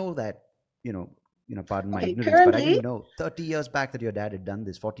I didn't know that. You know, pardon my Okay. ignorance, but I didn't Currently, know 30 years back that your dad had done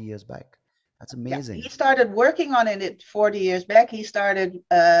this. 40 years back. That's yeah, he amazing. started working on it 40 years back. He started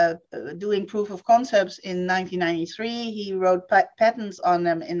doing proof of concepts in 1993. He wrote patents on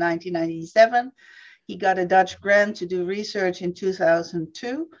them in 1997. He got a Dutch grant to do research in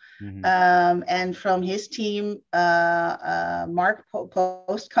 2002. Hmm. And from his team, Mark Post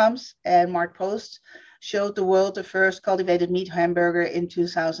comes, and Mark Post showed the world the first cultivated meat hamburger in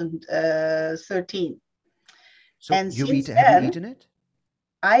 2013. So And you've since eaten? Have you then, eaten it?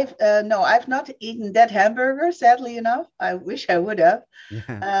 I've no, I've not eaten that hamburger. Sadly enough, I wish I would have.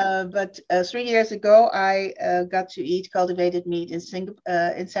 Yeah. But 3 years ago, I got to eat cultivated meat in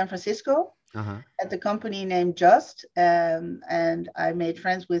San Francisco Uh huh. at the company named Just, and I made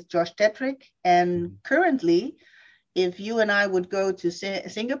friends with Josh Tetrick. And Hmm. currently, if you and I would go to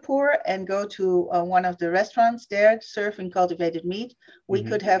Singapore and go to one of the restaurants there serving cultivated meat, we Hmm.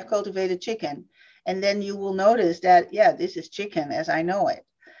 could have cultivated chicken. And then you will notice that, yeah, this is chicken as I know it.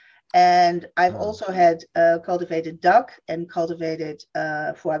 And I've Ah. also had cultivated duck and cultivated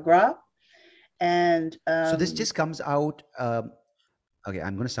foie gras. And So this just comes out. Okay,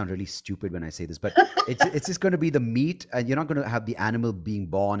 I'm going to sound really stupid when I say this, but it's just going to be the meat, and you're not going to have the animal being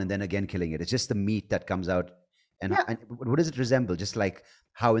born and then again killing it. It's just the meat that comes out. yeah, And what does it resemble? Just like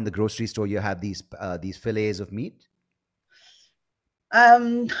how in the grocery store you have these fillets of meat.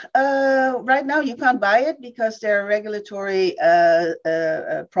 right now you can't buy it because there are regulatory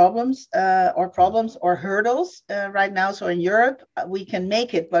Ah, problems or hurdles right now. So in Europe, we can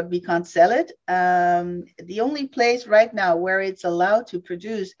make it, but we can't sell it. The only place right now where it's allowed to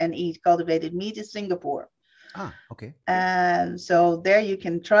produce and eat cultivated meat is Singapore. okay. And so there you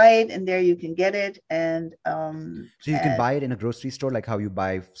can try it, and there you can get it. So you can And buy it in a grocery store, like how you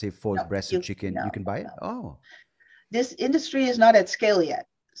buy, say, four no, breasts of you chicken. no, You can buy it. no. Oh, This industry is not at scale yet.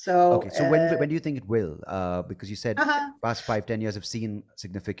 So okay. So when do you think it will? Because you said uh, past 5, 10 years have seen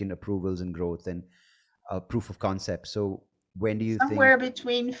significant approvals and growth and proof of concept. So when do you think? somewhere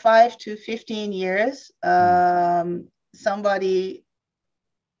between 5 to 15 years, Hmm. somebody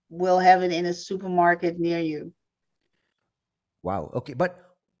will have it in a supermarket near you. Wow. Okay,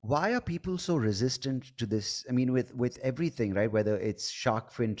 but why are people so resistant to this? I mean, with everything, right? Whether it's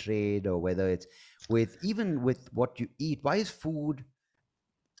shark fin trade or whether it's with even with what you eat, why is food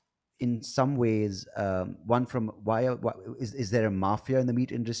in some ways one from why is there a mafia in the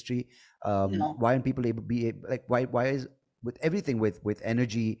meat industry? No. Why aren't people able be like why is with everything with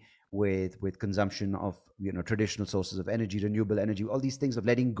energy with consumption of traditional sources of energy, renewable energy, all these things of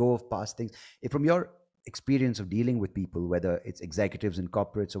letting go of past things, if from your experience of dealing with people, whether it's executives in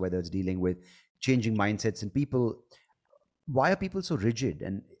corporates or whether it's dealing with changing mindsets in people, why are people so rigid?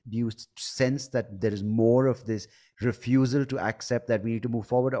 And do you sense that there is more of this refusal to accept that we need to move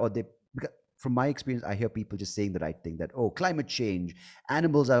forward, or they? Because from my experience, I hear people just saying the right thing, that oh, climate change,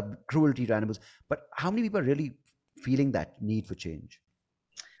 animals are cruelty to animals, but how many people are really feeling that need for change?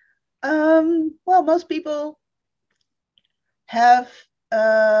 Well, most people have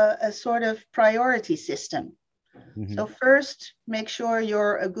a sort of priority system. Mm-hmm. So first, make sure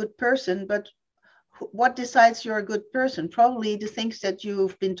you're a good person, but what decides you're a good person? Probably the things that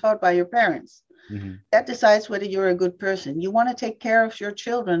you've been taught by your parents. Mm-hmm. That decides whether you're a good person. You want to take care of your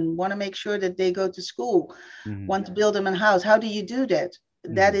children, want to make sure that they go to school, Mm-hmm. want to build them a house. How do you do that?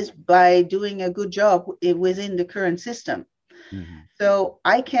 That Mm-hmm. is by doing a good job within the current system. Mm-hmm. So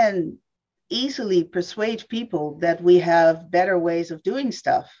I can easily persuade people that we have better ways of doing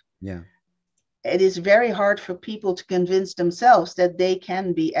stuff. Yeah. It is very hard for people to convince themselves that they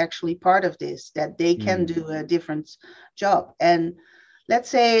can be actually part of this, that they can Mm-hmm. do a different job. And let's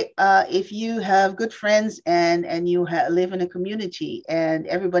say if you have good friends and you live in a community and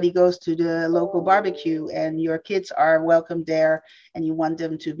everybody goes to the local barbecue and your kids are welcome there and you want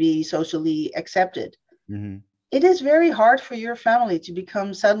them to be socially accepted, Mm-hmm. it is very hard for your family to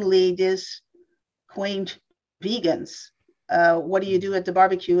become suddenly this quaint vegans. What do you do at the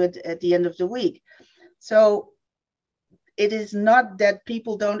barbecue at the end of the week? So it is not that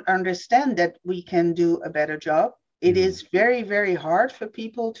people don't understand that we can do a better job. It Mm-hmm. is very, very hard for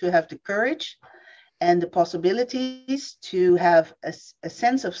people to have the courage and the possibilities to have a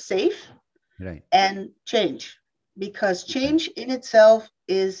sense of safe Right. and change, because change in itself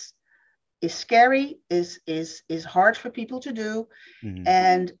is scary, is hard for people to do, Mm-hmm.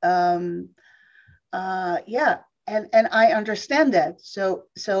 and yeah, and I understand that.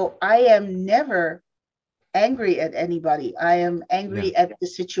 So I am never angry at anybody. I am Yeah. angry at the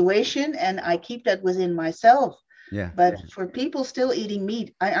situation, and I keep that within myself. Yeah. But for people still eating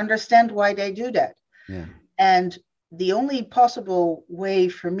meat, I understand why they do that. Yeah. And the only possible way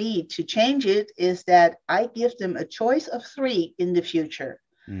for me to change it is that I give them a choice of three in the future.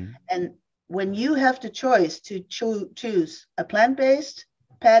 Mm-hmm. And when you have the choice to choose a plant based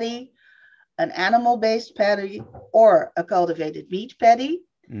patty, an animal based patty, or a cultivated meat patty,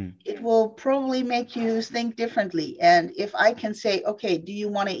 Mm-hmm. it will probably make you think differently. And if I can say, okay, do you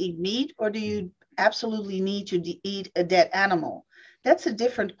want to eat meat or do you absolutely need to eat a dead animal? That's a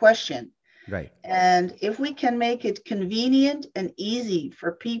different question. Right. And if we can make it convenient and easy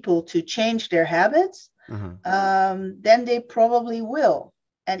for people to change their habits, Uh-huh. then they probably will.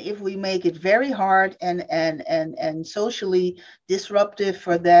 And if we make it very hard and socially disruptive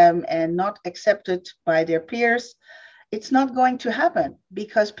for them and not accepted by their peers, it's not going to happen,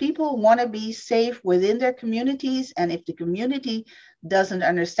 because people want to be safe within their communities. And if the community doesn't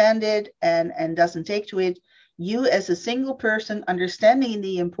understand it and doesn't take to it, you as a single person understanding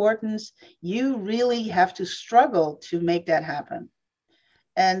the importance, you really have to struggle to make that happen.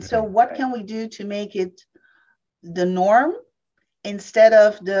 And so Right. what can we do to make it the norm instead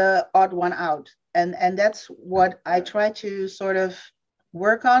of the odd one out? And that's what I try to sort of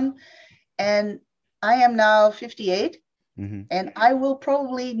work on. And I am now 58, Mm-hmm. and I will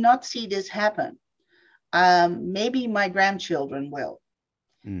probably not see this happen. Maybe my grandchildren will.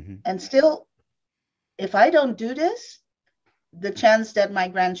 Mm-hmm. And still, if I don't do this, the chance that my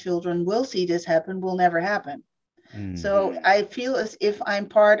grandchildren will see this happen will never happen. Mm. So I feel as if I'm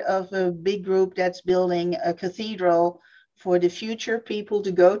part of a big group that's building a cathedral for the future people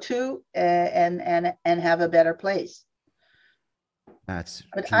to go to and have a better place. That's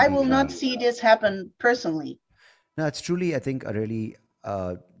But I truly will not see this happen personally. no, it's truly, I think, a really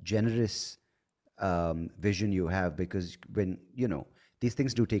generous vision you have, because when these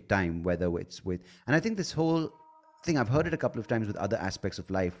things do take time, whether it's with, and I think this whole thing, I've heard it a couple of times with other aspects of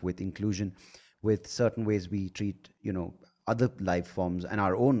life, with inclusion, with certain ways we treat other life forms and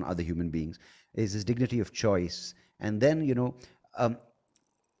our own other human beings, is this dignity of choice. And then um,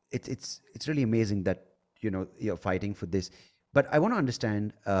 it's really amazing that you're fighting for this. But I want to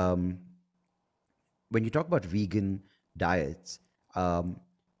understand, when you talk about vegan diets, um,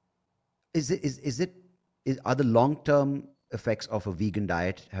 is it are the long term effects of a vegan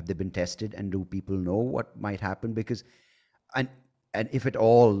diet? Have they been tested, and do people know what might happen? Because, and and if at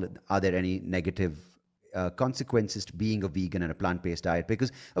all, are there any negative consequences to being a vegan and a plant-based diet?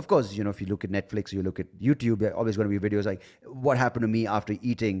 Because of course, if you look at Netflix, you look at YouTube, there are always going to be videos like what happened to me after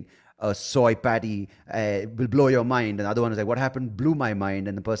eating a soy patty will blow your mind, and the other one is like what happened blew my mind,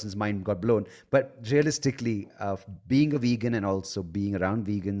 and the person's mind got blown. But realistically, being a vegan and also being around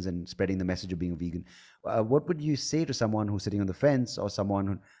vegans and spreading the message of being a vegan, what would you say to someone who's sitting on the fence, or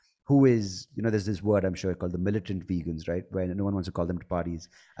someone who is, there's this word I'm sure called the militant vegans, right? Where no one wants to call them to parties.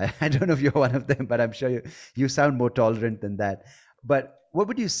 I don't know if you're one of them, but I'm sure you sound more tolerant than that. But what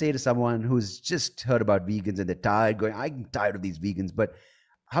would you say to someone who's just heard about vegans and they're tired, going, I'm tired of these vegans? But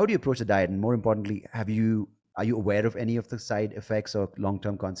how do you approach a diet? And more importantly, are you aware of any of the side effects or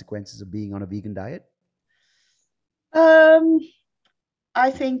long-term consequences of being on a vegan diet? Um,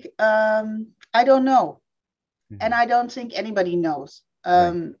 I think I don't know, and Hmm. I don't think anybody knows.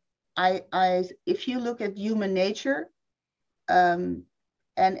 Right. If you look at human nature, um,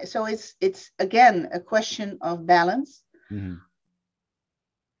 and so it's again a question of balance. Hmm.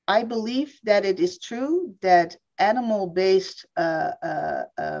 I believe that it is true that animal-based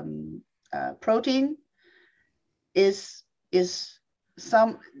protein is is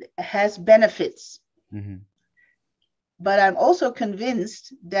some has benefits, Hmm. but I'm also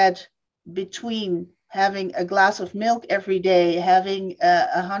convinced that between having a glass of milk every day, having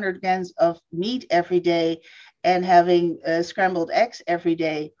 100 grams of meat every day, and having scrambled eggs every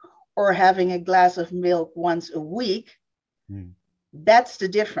day, or having a glass of milk once a week, Mm. that's the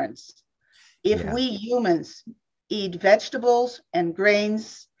difference. If Yeah. we humans eat vegetables and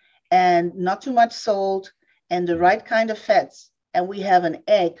grains and not too much salt and the Mm. right kind of fats, and we have an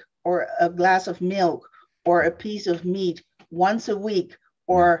egg or a glass of milk or a piece of meat once a week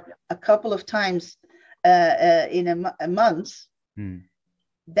Yeah. or a couple of times in a month, Mm.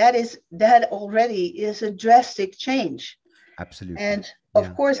 that already is a drastic change. Absolutely. And of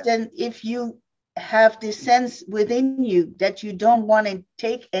Yeah. course, then if you have this sense within you that you don't want to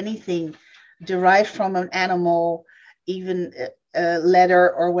take anything derived from an animal, even a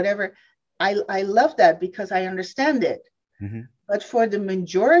leather or whatever, I love that because I understand it. Hmm. But for the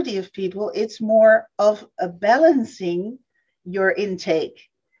majority of people, it's more of a balancing your intake.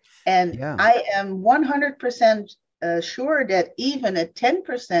 And Yeah. I am 100% sure that even a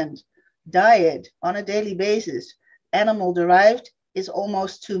 10% diet on a daily basis, animal derived, is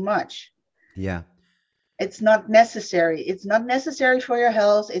almost too much. Yeah. It's not necessary. It's not necessary for your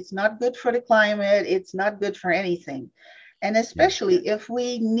health. It's not good for the climate. It's not good for anything. And Yeah. especially if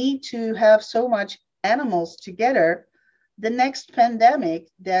we need to have so much animals together, the next pandemic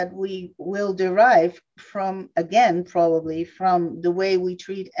that we will derive from, again, probably from the way we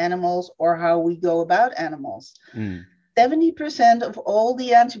treat animals or how we go about animals. Mm. 70% of all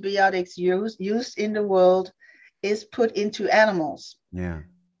the antibiotics used in the world is put into animals. Yeah.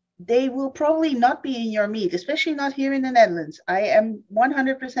 They will probably not be in your meat, especially not here in the Netherlands. I am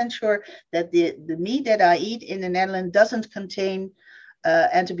 100% sure that the meat that I eat in the Netherlands doesn't contain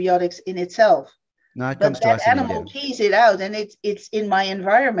antibiotics in itself. No, it But comes to that us in animal India. keys it out, and it's in my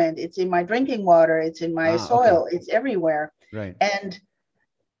environment, it's in my drinking water, it's in my Ah, okay. soil, it's everywhere. Right. And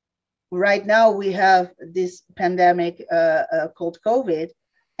right now we have this pandemic called COVID,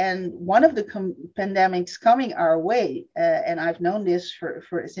 and one of the pandemics coming our way, and I've known this for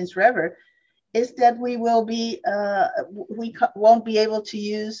since forever, is that we won't be able to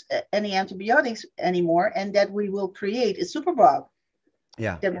use any antibiotics anymore, and that we will create a superbug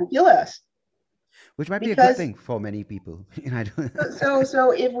Yeah. that will kill us. Which might be a good Because thing for many people. I don't.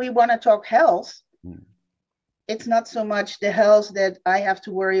 so if we want to talk health, Mm. it's not so much the health that I have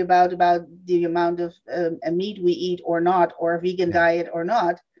to worry about the amount of meat we eat or not, or a vegan Yeah. diet or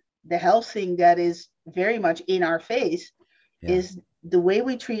not. The health thing that is very much in our face Yeah. is the way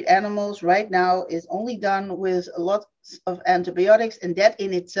we treat animals right now is only done with a lot of antibiotics, and that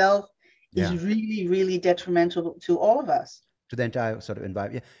in itself is Yeah. really, really detrimental to all of us. To the entire sort of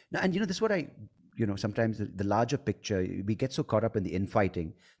environment. Yeah. No, and this is what sometimes the larger picture, we get so caught up in the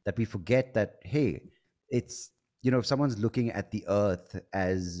infighting that we forget that, hey, it's, if someone's looking at the earth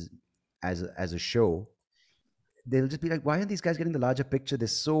as a show, they'll just be like, why aren't these guys getting the larger picture? They're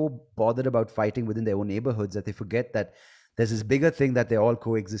so bothered about fighting within their own neighborhoods that they forget that there's this bigger thing that they're all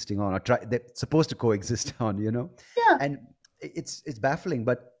coexisting on, or they're supposed to coexist on. Yeah. And it's baffling.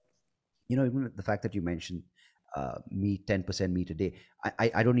 But even the fact that you mentioned meat, 10% meat a day.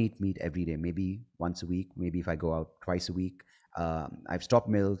 I don't eat meat every day. Maybe once a week. Maybe if I go out twice a week. I've stopped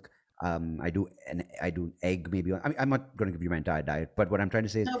milk. I do egg maybe. I mean, I'm not going to give you my entire diet, but what I'm trying to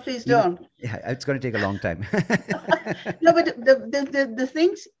say is No, please even don't. yeah, it's going to take a long time. No, but the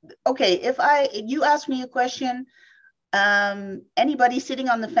things. Okay, if you ask me a question, anybody sitting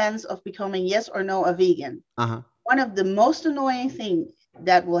on the fence of becoming yes or no a vegan, Uh-huh. one of the most annoying thing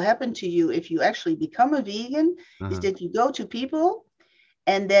that will happen to you if you actually become a vegan is Uh-huh. that you go to people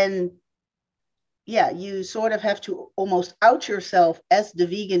and then yeah, you sort of have to almost out yourself as the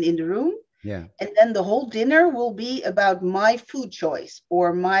vegan in the room. Yeah. And then the whole dinner will be about my food choice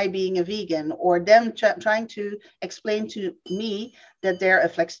or my being a vegan or them trying to explain to me that they're a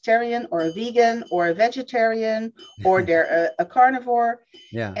flexitarian or a vegan or a vegetarian or they're a carnivore.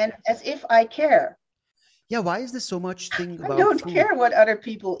 Yeah. And as if I care. Yeah. Why is there so much thing I about don't food? care what other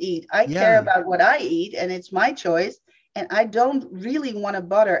people eat. I care Yeah. about what I eat and it's my choice. And I don't really want to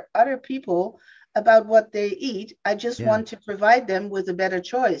bother other people about what they eat. I just Yeah. want to provide them with a better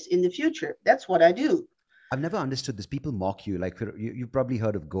choice in the future. That's what I do. I've never understood this. People mock you. Like you've probably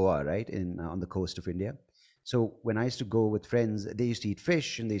heard of Goa, right? On the coast of India. So when I used to go with friends, they used to eat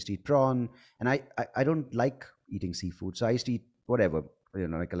fish and they used to eat prawn, and I don't like eating seafood. So I used to eat whatever,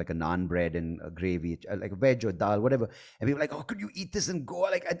 like a naan bread and a gravy, like a veg or dal, whatever. And people were like, oh, could you eat this in Goa?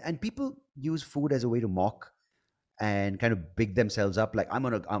 Like, and people use food as a way to mock and kind of big themselves up. Like I'm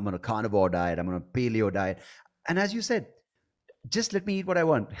on a carnivore diet, I'm on a paleo diet, and as you said, just let me eat what I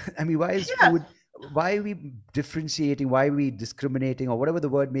want. I mean, why is Yeah. food? Why are we differentiating? Why are we discriminating, or whatever the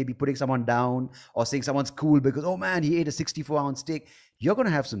word may be, putting someone down or saying someone's cool because oh man, he ate a 64-ounce steak? You're going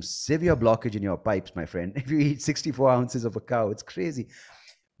to have some severe blockage in your pipes, my friend, if you eat 64 ounces of a cow. It's crazy.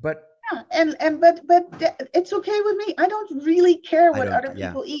 But Yeah, but it's okay with me. I don't really care I what don't. other Yeah.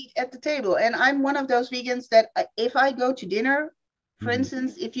 people eat at the table, and I'm one of those vegans that if I go to dinner, for Mm-hmm.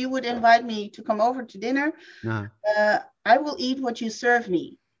 instance, if you would invite me to come over to dinner, Uh-huh. I will eat what you serve me.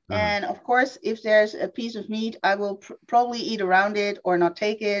 Uh-huh. And of course, if there's a piece of meat, I will probably eat around it or not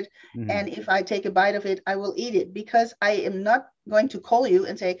take it. Mm-hmm. And if I take a bite of it, I will eat it because I am not going to call you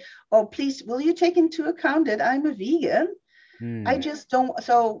and say, "Oh, please, will you take into account that I'm a vegan?" I Mm. just don't.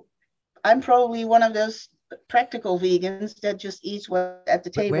 So I'm probably one of those practical vegans that just eats what's at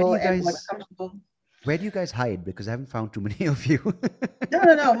the Where table do you and what's guys comfortable. where do you guys hide? Because I haven't found too many of you. No,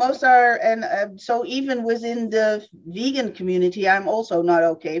 no, no. Most are, and so even within the vegan community, I'm also not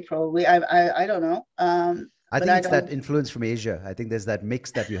okay. Probably, I don't know. I But think I it's that don't. influence from Asia. I think there's that mix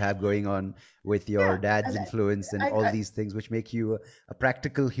that you have going on with your Yeah, dad's and influence and all I these things, which make you a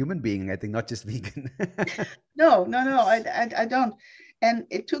practical human being. I think not just vegan. no, no, no. I don't. And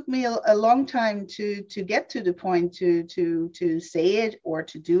it took me a long time to get to the point to say it or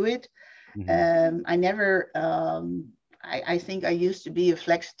to do it. Hmm. I never. I think I used to be a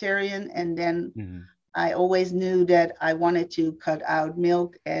flexitarian, and then Hmm. I always knew that I wanted to cut out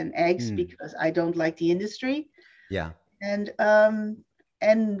milk and eggs Mm. because I don't like the industry. Yeah. And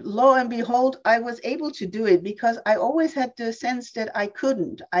and lo and behold, I was able to do it because I always had the sense that I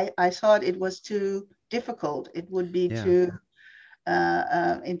couldn't. I thought it was too difficult. It would be Yeah. too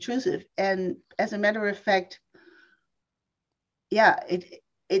intrusive. And as a matter of fact, yeah,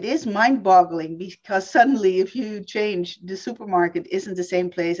 it is mind-boggling because suddenly, if you change, the supermarket isn't the same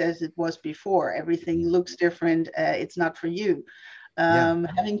place as it was before. Everything Yeah. looks different. It's not for you. Yeah.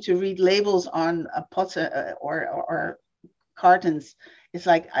 Having to read labels on pots or cartons. It's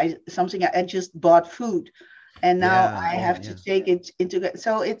like I just bought food, and now Yeah. I Yeah. have to Yeah. take it into.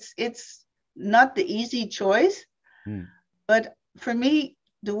 So it's not the easy choice, Mm. but for me,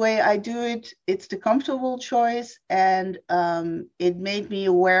 the way I do it, it's the comfortable choice, and it made me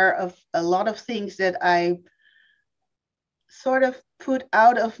aware of a lot of things that I sort of put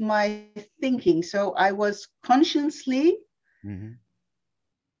out of my thinking. So I was consciously Hmm.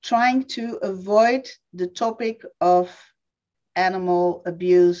 trying to avoid the topic of animal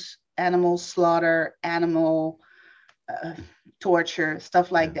abuse, animal slaughter, animal uh, torture, stuff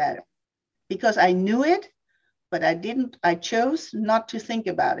Yeah. like that. Because I knew it, but I chose not to think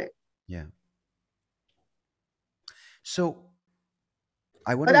about it. Yeah. So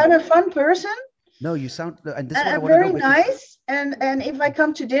I want But to I'm a fun person, know you sound, and this is what I want to know very because nice. And if I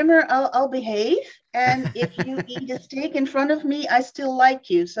come to dinner, I'll behave. And if you eat a steak in front of me, I still like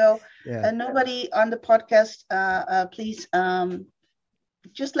you. So yeah. nobody on the podcast, please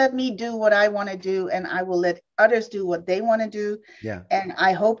just let me do what I want to do, and I will let others do what they want to do. Yeah. And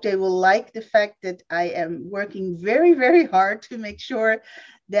I hope they will like the fact that I am working very, very hard to make sure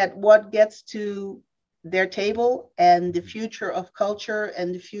that what gets to their table and the Mhm. future of culture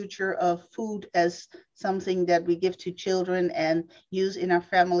and the future of food as something that we give to children and use in our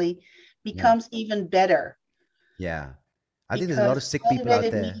family Yeah. becomes even better. Yeah. I think there's a lot of because sick people out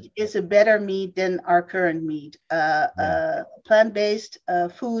cultivated there. meat is a better meat than our current meat. Yeah. Plant-based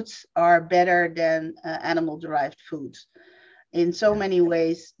foods are better than animal-derived foods in so Yeah. many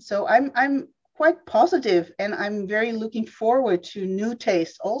ways. So I'm quite positive, and I'm very looking forward to new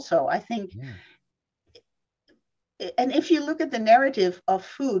tastes also. I think, Yeah. and if you look at the narrative of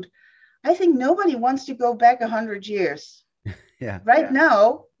food, I think nobody wants to go back 100 years. Yeah. Right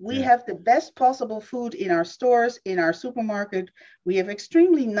now, we Yeah. have the best possible food in our stores, in our supermarket. We have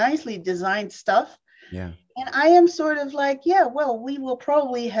extremely nicely designed stuff. Yeah. And I am sort of like, yeah, well, we will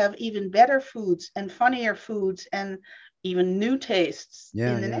probably have even better foods and funnier foods and even new tastes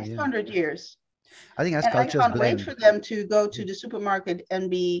Yeah. in the Yeah. next Yeah. 100 years. I think as And I cultures can't wait for blend. them to go to the supermarket and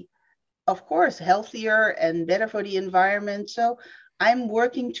be, of course, healthier and better for the environment. So I'm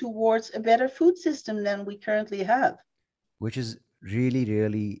working towards a better food system than we currently have. Which is really,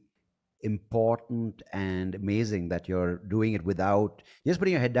 really important and amazing that you're doing it without just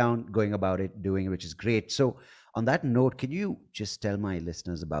putting your head down, going about it, doing it, which is great. So, on that note, can you just tell my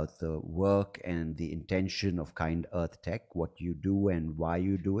listeners about the work and the intention of Kind Earth Tech, what you do and why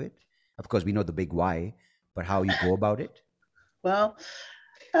you do it? Of course, we know the big why, but how you go about it? Well,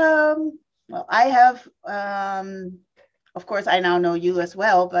 um, well, I have, of course, I now know you as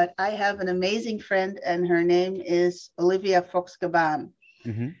well, but I have an amazing friend, and her name is Olivia Fox-Gaban.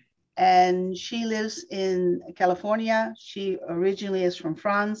 Mm-hmm. And she lives in California. She originally is from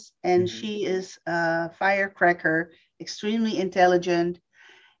France, and Mm-hmm. she is a firecracker, extremely intelligent.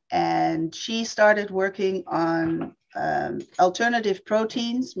 And she started working on alternative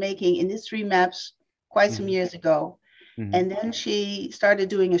proteins, making industry maps quite some Mm-hmm. years ago. Mm-hmm. And then she started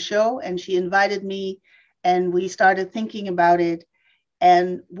doing a show, and she invited me, and we started thinking about it.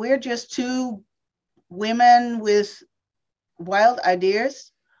 And we're just two women with wild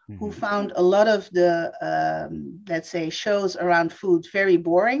ideas who Mm-hmm. found a lot of the, let's say, shows around food very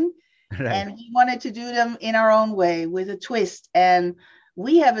boring. Right. And we wanted to do them in our own way with a twist. And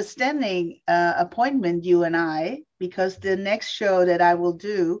we have a standing appointment, you and I, because the next show that I will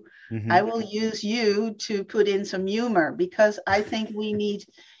do, I Mm-hmm. will use you to put in some humor, because I think we need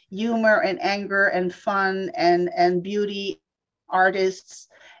humor and anger and fun and beauty, artists,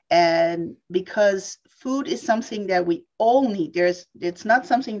 and because food is something that we all need. It's not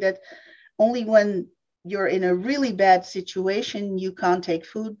something that only when you're in a really bad situation you can't take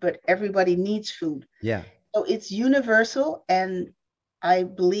food, but everybody needs food. Yeah. So it's universal, and I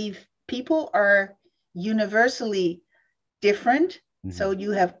believe people are universally different. Mm-hmm. So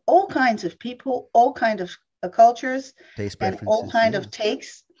you have all kinds of people, all kinds of cultures, Taste and all preferences. kinds Yeah. of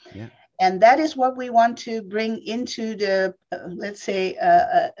takes. Yeah. And that is what we want to bring into the, let's say,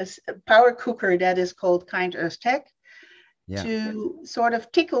 a power cooker that is called Kind Earth Tech, Yeah. to sort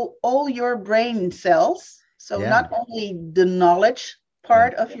of tickle all your brain cells. So Yeah. not only the knowledge Yeah.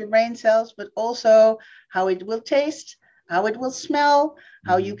 part of your brain cells, but also how it will taste, how it will smell,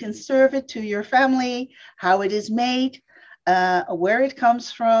 how Mm-hmm. you can serve it to your family, how it is made, where it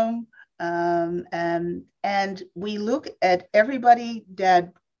comes from. And we look at everybody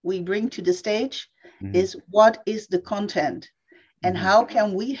that we bring to the stage Mm-hmm. is what is the content, and Mm-hmm. how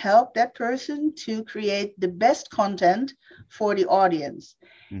can we help that person to create the best content for the audience.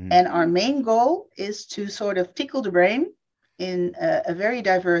 Mm-hmm. And our main goal is to sort of tickle the brain in a very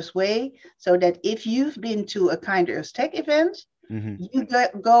diverse way, so that if you've been to a Kind Earth Tech event, Mm-hmm. you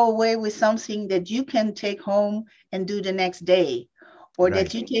go away with something that you can take home and do the next day, or that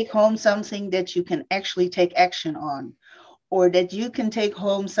Right. you take home something that you can actually take action on, or that you can take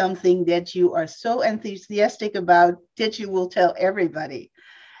home something that you are so enthusiastic about that you will tell everybody.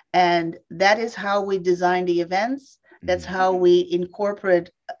 And that is how we design the events. That's Mm-hmm. how we incorporate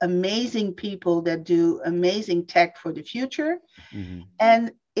amazing people that do amazing tech for the future. Mm-hmm.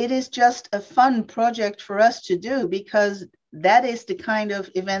 And it is just a fun project for us to do, because that is the kind of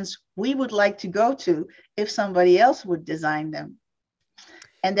events we would like to go to if somebody else would design them.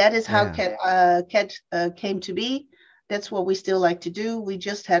 And that is how Yeah. Cat came to be. That's what we still like to do. We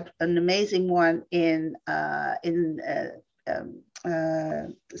just had an amazing one in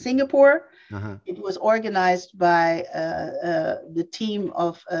Singapore. Uh-huh. It was organized by the team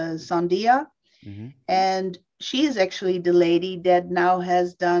of Sandia, Mm-hmm. and she is actually the lady that now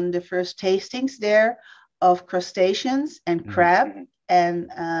has done the first tastings there of crustaceans and Mm-hmm. crab.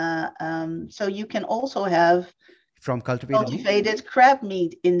 And so you can also have From cultivated meat? cultivated crab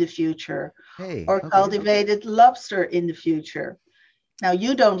meat in the future, Hey, or okay. cultivated lobster in the future. Now,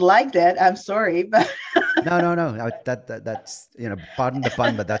 you don't like that, I'm sorry, but No, no, no. That's pardon the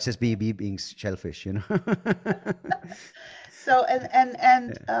pun, but that's just me being shellfish. So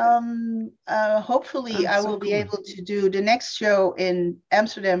hopefully Oh, I so will be cool. able to do the next show in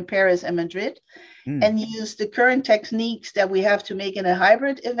Amsterdam, Paris, and Madrid, Mm, and use the current techniques that we have to make in a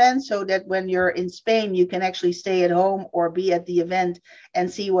hybrid event, so that when you're in Spain, you can actually stay at home or be at the event and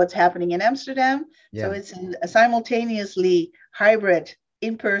see what's happening in Amsterdam. So yeah, it's a simultaneously hybrid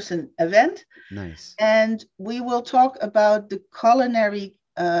in-person event. nice. And we will talk about the culinary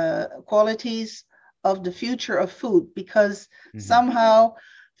qualities of the future of food, because Hmm. somehow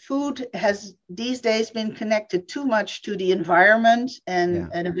food has these days been connected too much to the environment Yeah,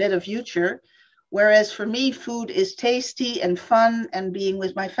 and a bit of future. Whereas for me, food is tasty and fun and being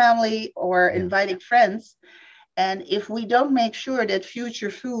with my family or yeah, inviting friends. And if we don't make sure that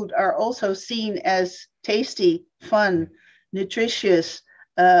future food are also seen as tasty, yeah. fun, nutritious,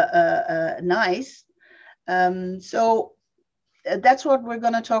 nice, so that's what we're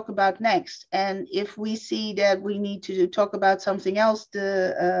going to talk about next. And if we see that we need to talk about something else,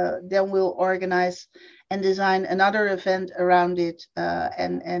 then we'll organize and design another event around it,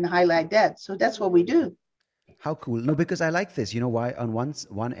 and highlight that. So that's what we do. How cool. No, because I like this. You know why? On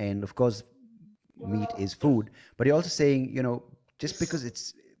one end, of course, meat is food, but you're also saying, just because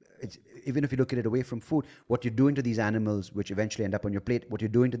it's even if you look at it away from food, what you're doing to these animals, which eventually end up on your plate, what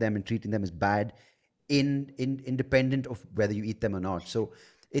you're doing to them and treating them is bad, in independent of whether you eat them or not. So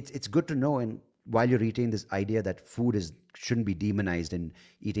it's good to know. And while you retain this idea that food is shouldn't be demonized, and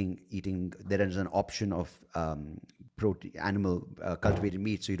eating there is an option of protein animal cultivated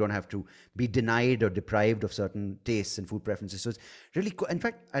meat, so you don't have to be denied or deprived of certain tastes and food preferences. So it's really cool. In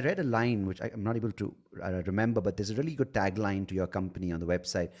fact, I read a line which I'm not able to remember, but there's a really good tagline to your company on the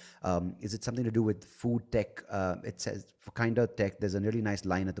website. Is it something to do with food tech? It says for kindearth.tech. There's a really nice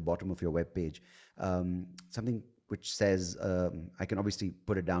line at the bottom of your webpage, something which says, I can obviously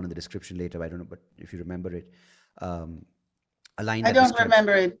put it down in the description later. I don't know, but if you remember it, um, a line I that don't describes.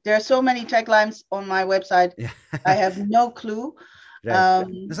 remember it. There are so many taglines on my website. Yeah. I have no clue. Right.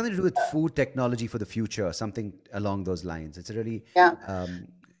 There's something to do with food technology for the future, or something along those lines. It's a really Yeah. um,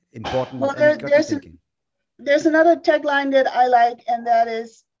 important, Well, and it got me thinking. there's another tagline that I like, and that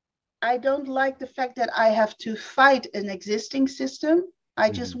is, I don't like the fact that I have to fight an existing system. I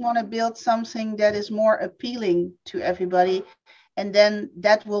just Hmm. want to build something that is more appealing to everybody, and then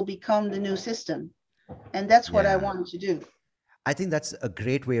that will become the new system. And that's what I Yeah. want to do. I think that's a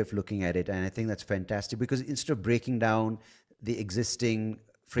great way of looking at it. And I think that's fantastic, because instead of breaking down the existing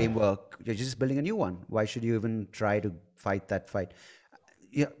framework, you're just building a new one. Why should you even try to fight that fight?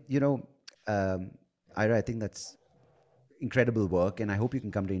 Yeah, um, Ira, I think that's incredible work, and I hope you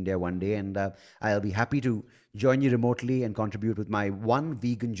can come to India one day. And I'll be happy to join you remotely and contribute with my one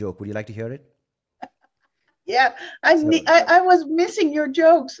vegan joke. Would you like to hear it? Yeah, So, I was missing your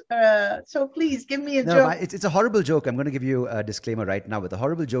jokes. So please give me a no, joke. it's a horrible joke. I'm going to give you a disclaimer right now. But the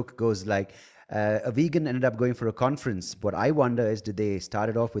horrible joke goes like, a vegan ended up going for a conference. What I wonder is, did they start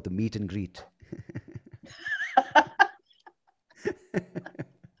it off with a meet and greet?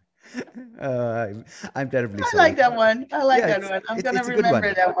 I'm terribly I sorry. like that one. I like Yeah, that one. I'm gonna it's a good remember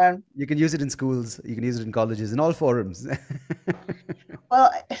one. that one. You can use it in schools. You can use it in colleges, in all forums.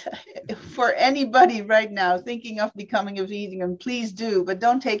 Well, for anybody right now thinking of becoming a vegan, please do, but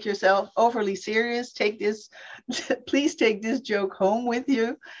don't take yourself overly serious. Take this, please take this joke home with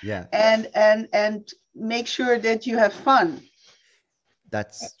you, Yeah, and make sure that you have fun.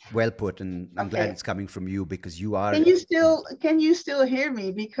 that's well put, and I'm glad Okay. it's coming from you, because you are. Can you still hear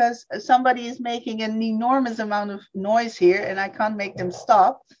me? Because somebody is making an enormous amount of noise here, and I can't make them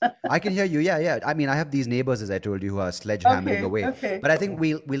stop. I can hear you. Yeah, yeah. I mean, I have these neighbors, as I told you, who are sledgehammering Okay. away. Okay. But I think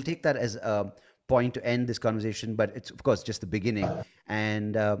we'll take that as a point to end this conversation. But it's of course just the beginning,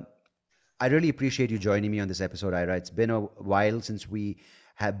 and I really appreciate you joining me on this episode, Ira. It's been a while since we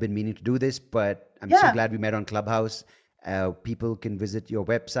have been meaning to do this, but I'm so Yeah. glad we met on Clubhouse. People can visit your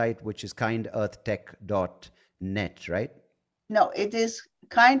website, which is kindearth.tech.net, right? No, it is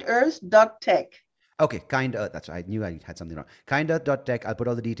kindearth.tech. Okay, Kind Earth. That's right. I knew I had something wrong. Kindearth.tech. I'll put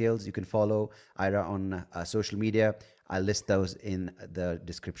all the details. You can follow Ira on social media. I'll list those in the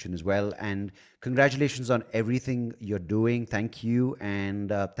description as well. And congratulations on everything you're doing. Thank you.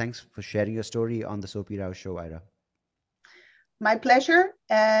 And thanks for sharing your story on the SoapyRao show, Ira. My pleasure.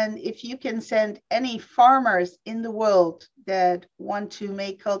 And if you can send any farmers in the world that want to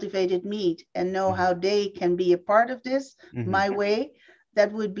make cultivated meat and know Hmm. how they can be a part of this Hmm. my way, that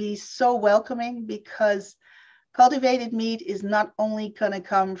would be so welcoming, because cultivated meat is not only going to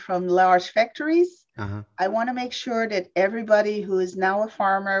come from large factories. Uh-huh. I want to make sure that everybody who is now a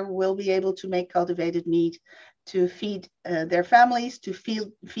farmer will be able to make cultivated meat to feed their families, to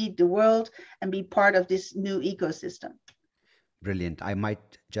feed the world, and be part of this new ecosystem. Brilliant. I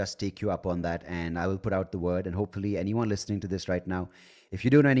might just take you up on that and I will put out the word. And hopefully, anyone listening to this right now, if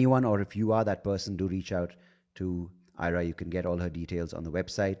you do know anyone or if you are that person, do reach out to Ira. You can get all her details on the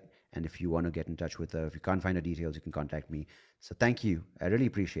website. And if you want to get in touch with her, if you can't find her details, you can contact me. So thank you. I really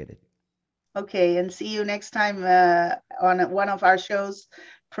appreciate it. Okay, and see you next time on one of our shows,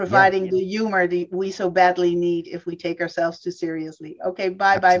 Yeah, providing the humor that we so badly need if we take ourselves too seriously. Okay,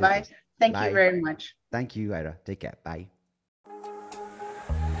 bye, bye, bye. absolutely. Thank you Bye. very much. Thank you, Ira. Take care. Bye.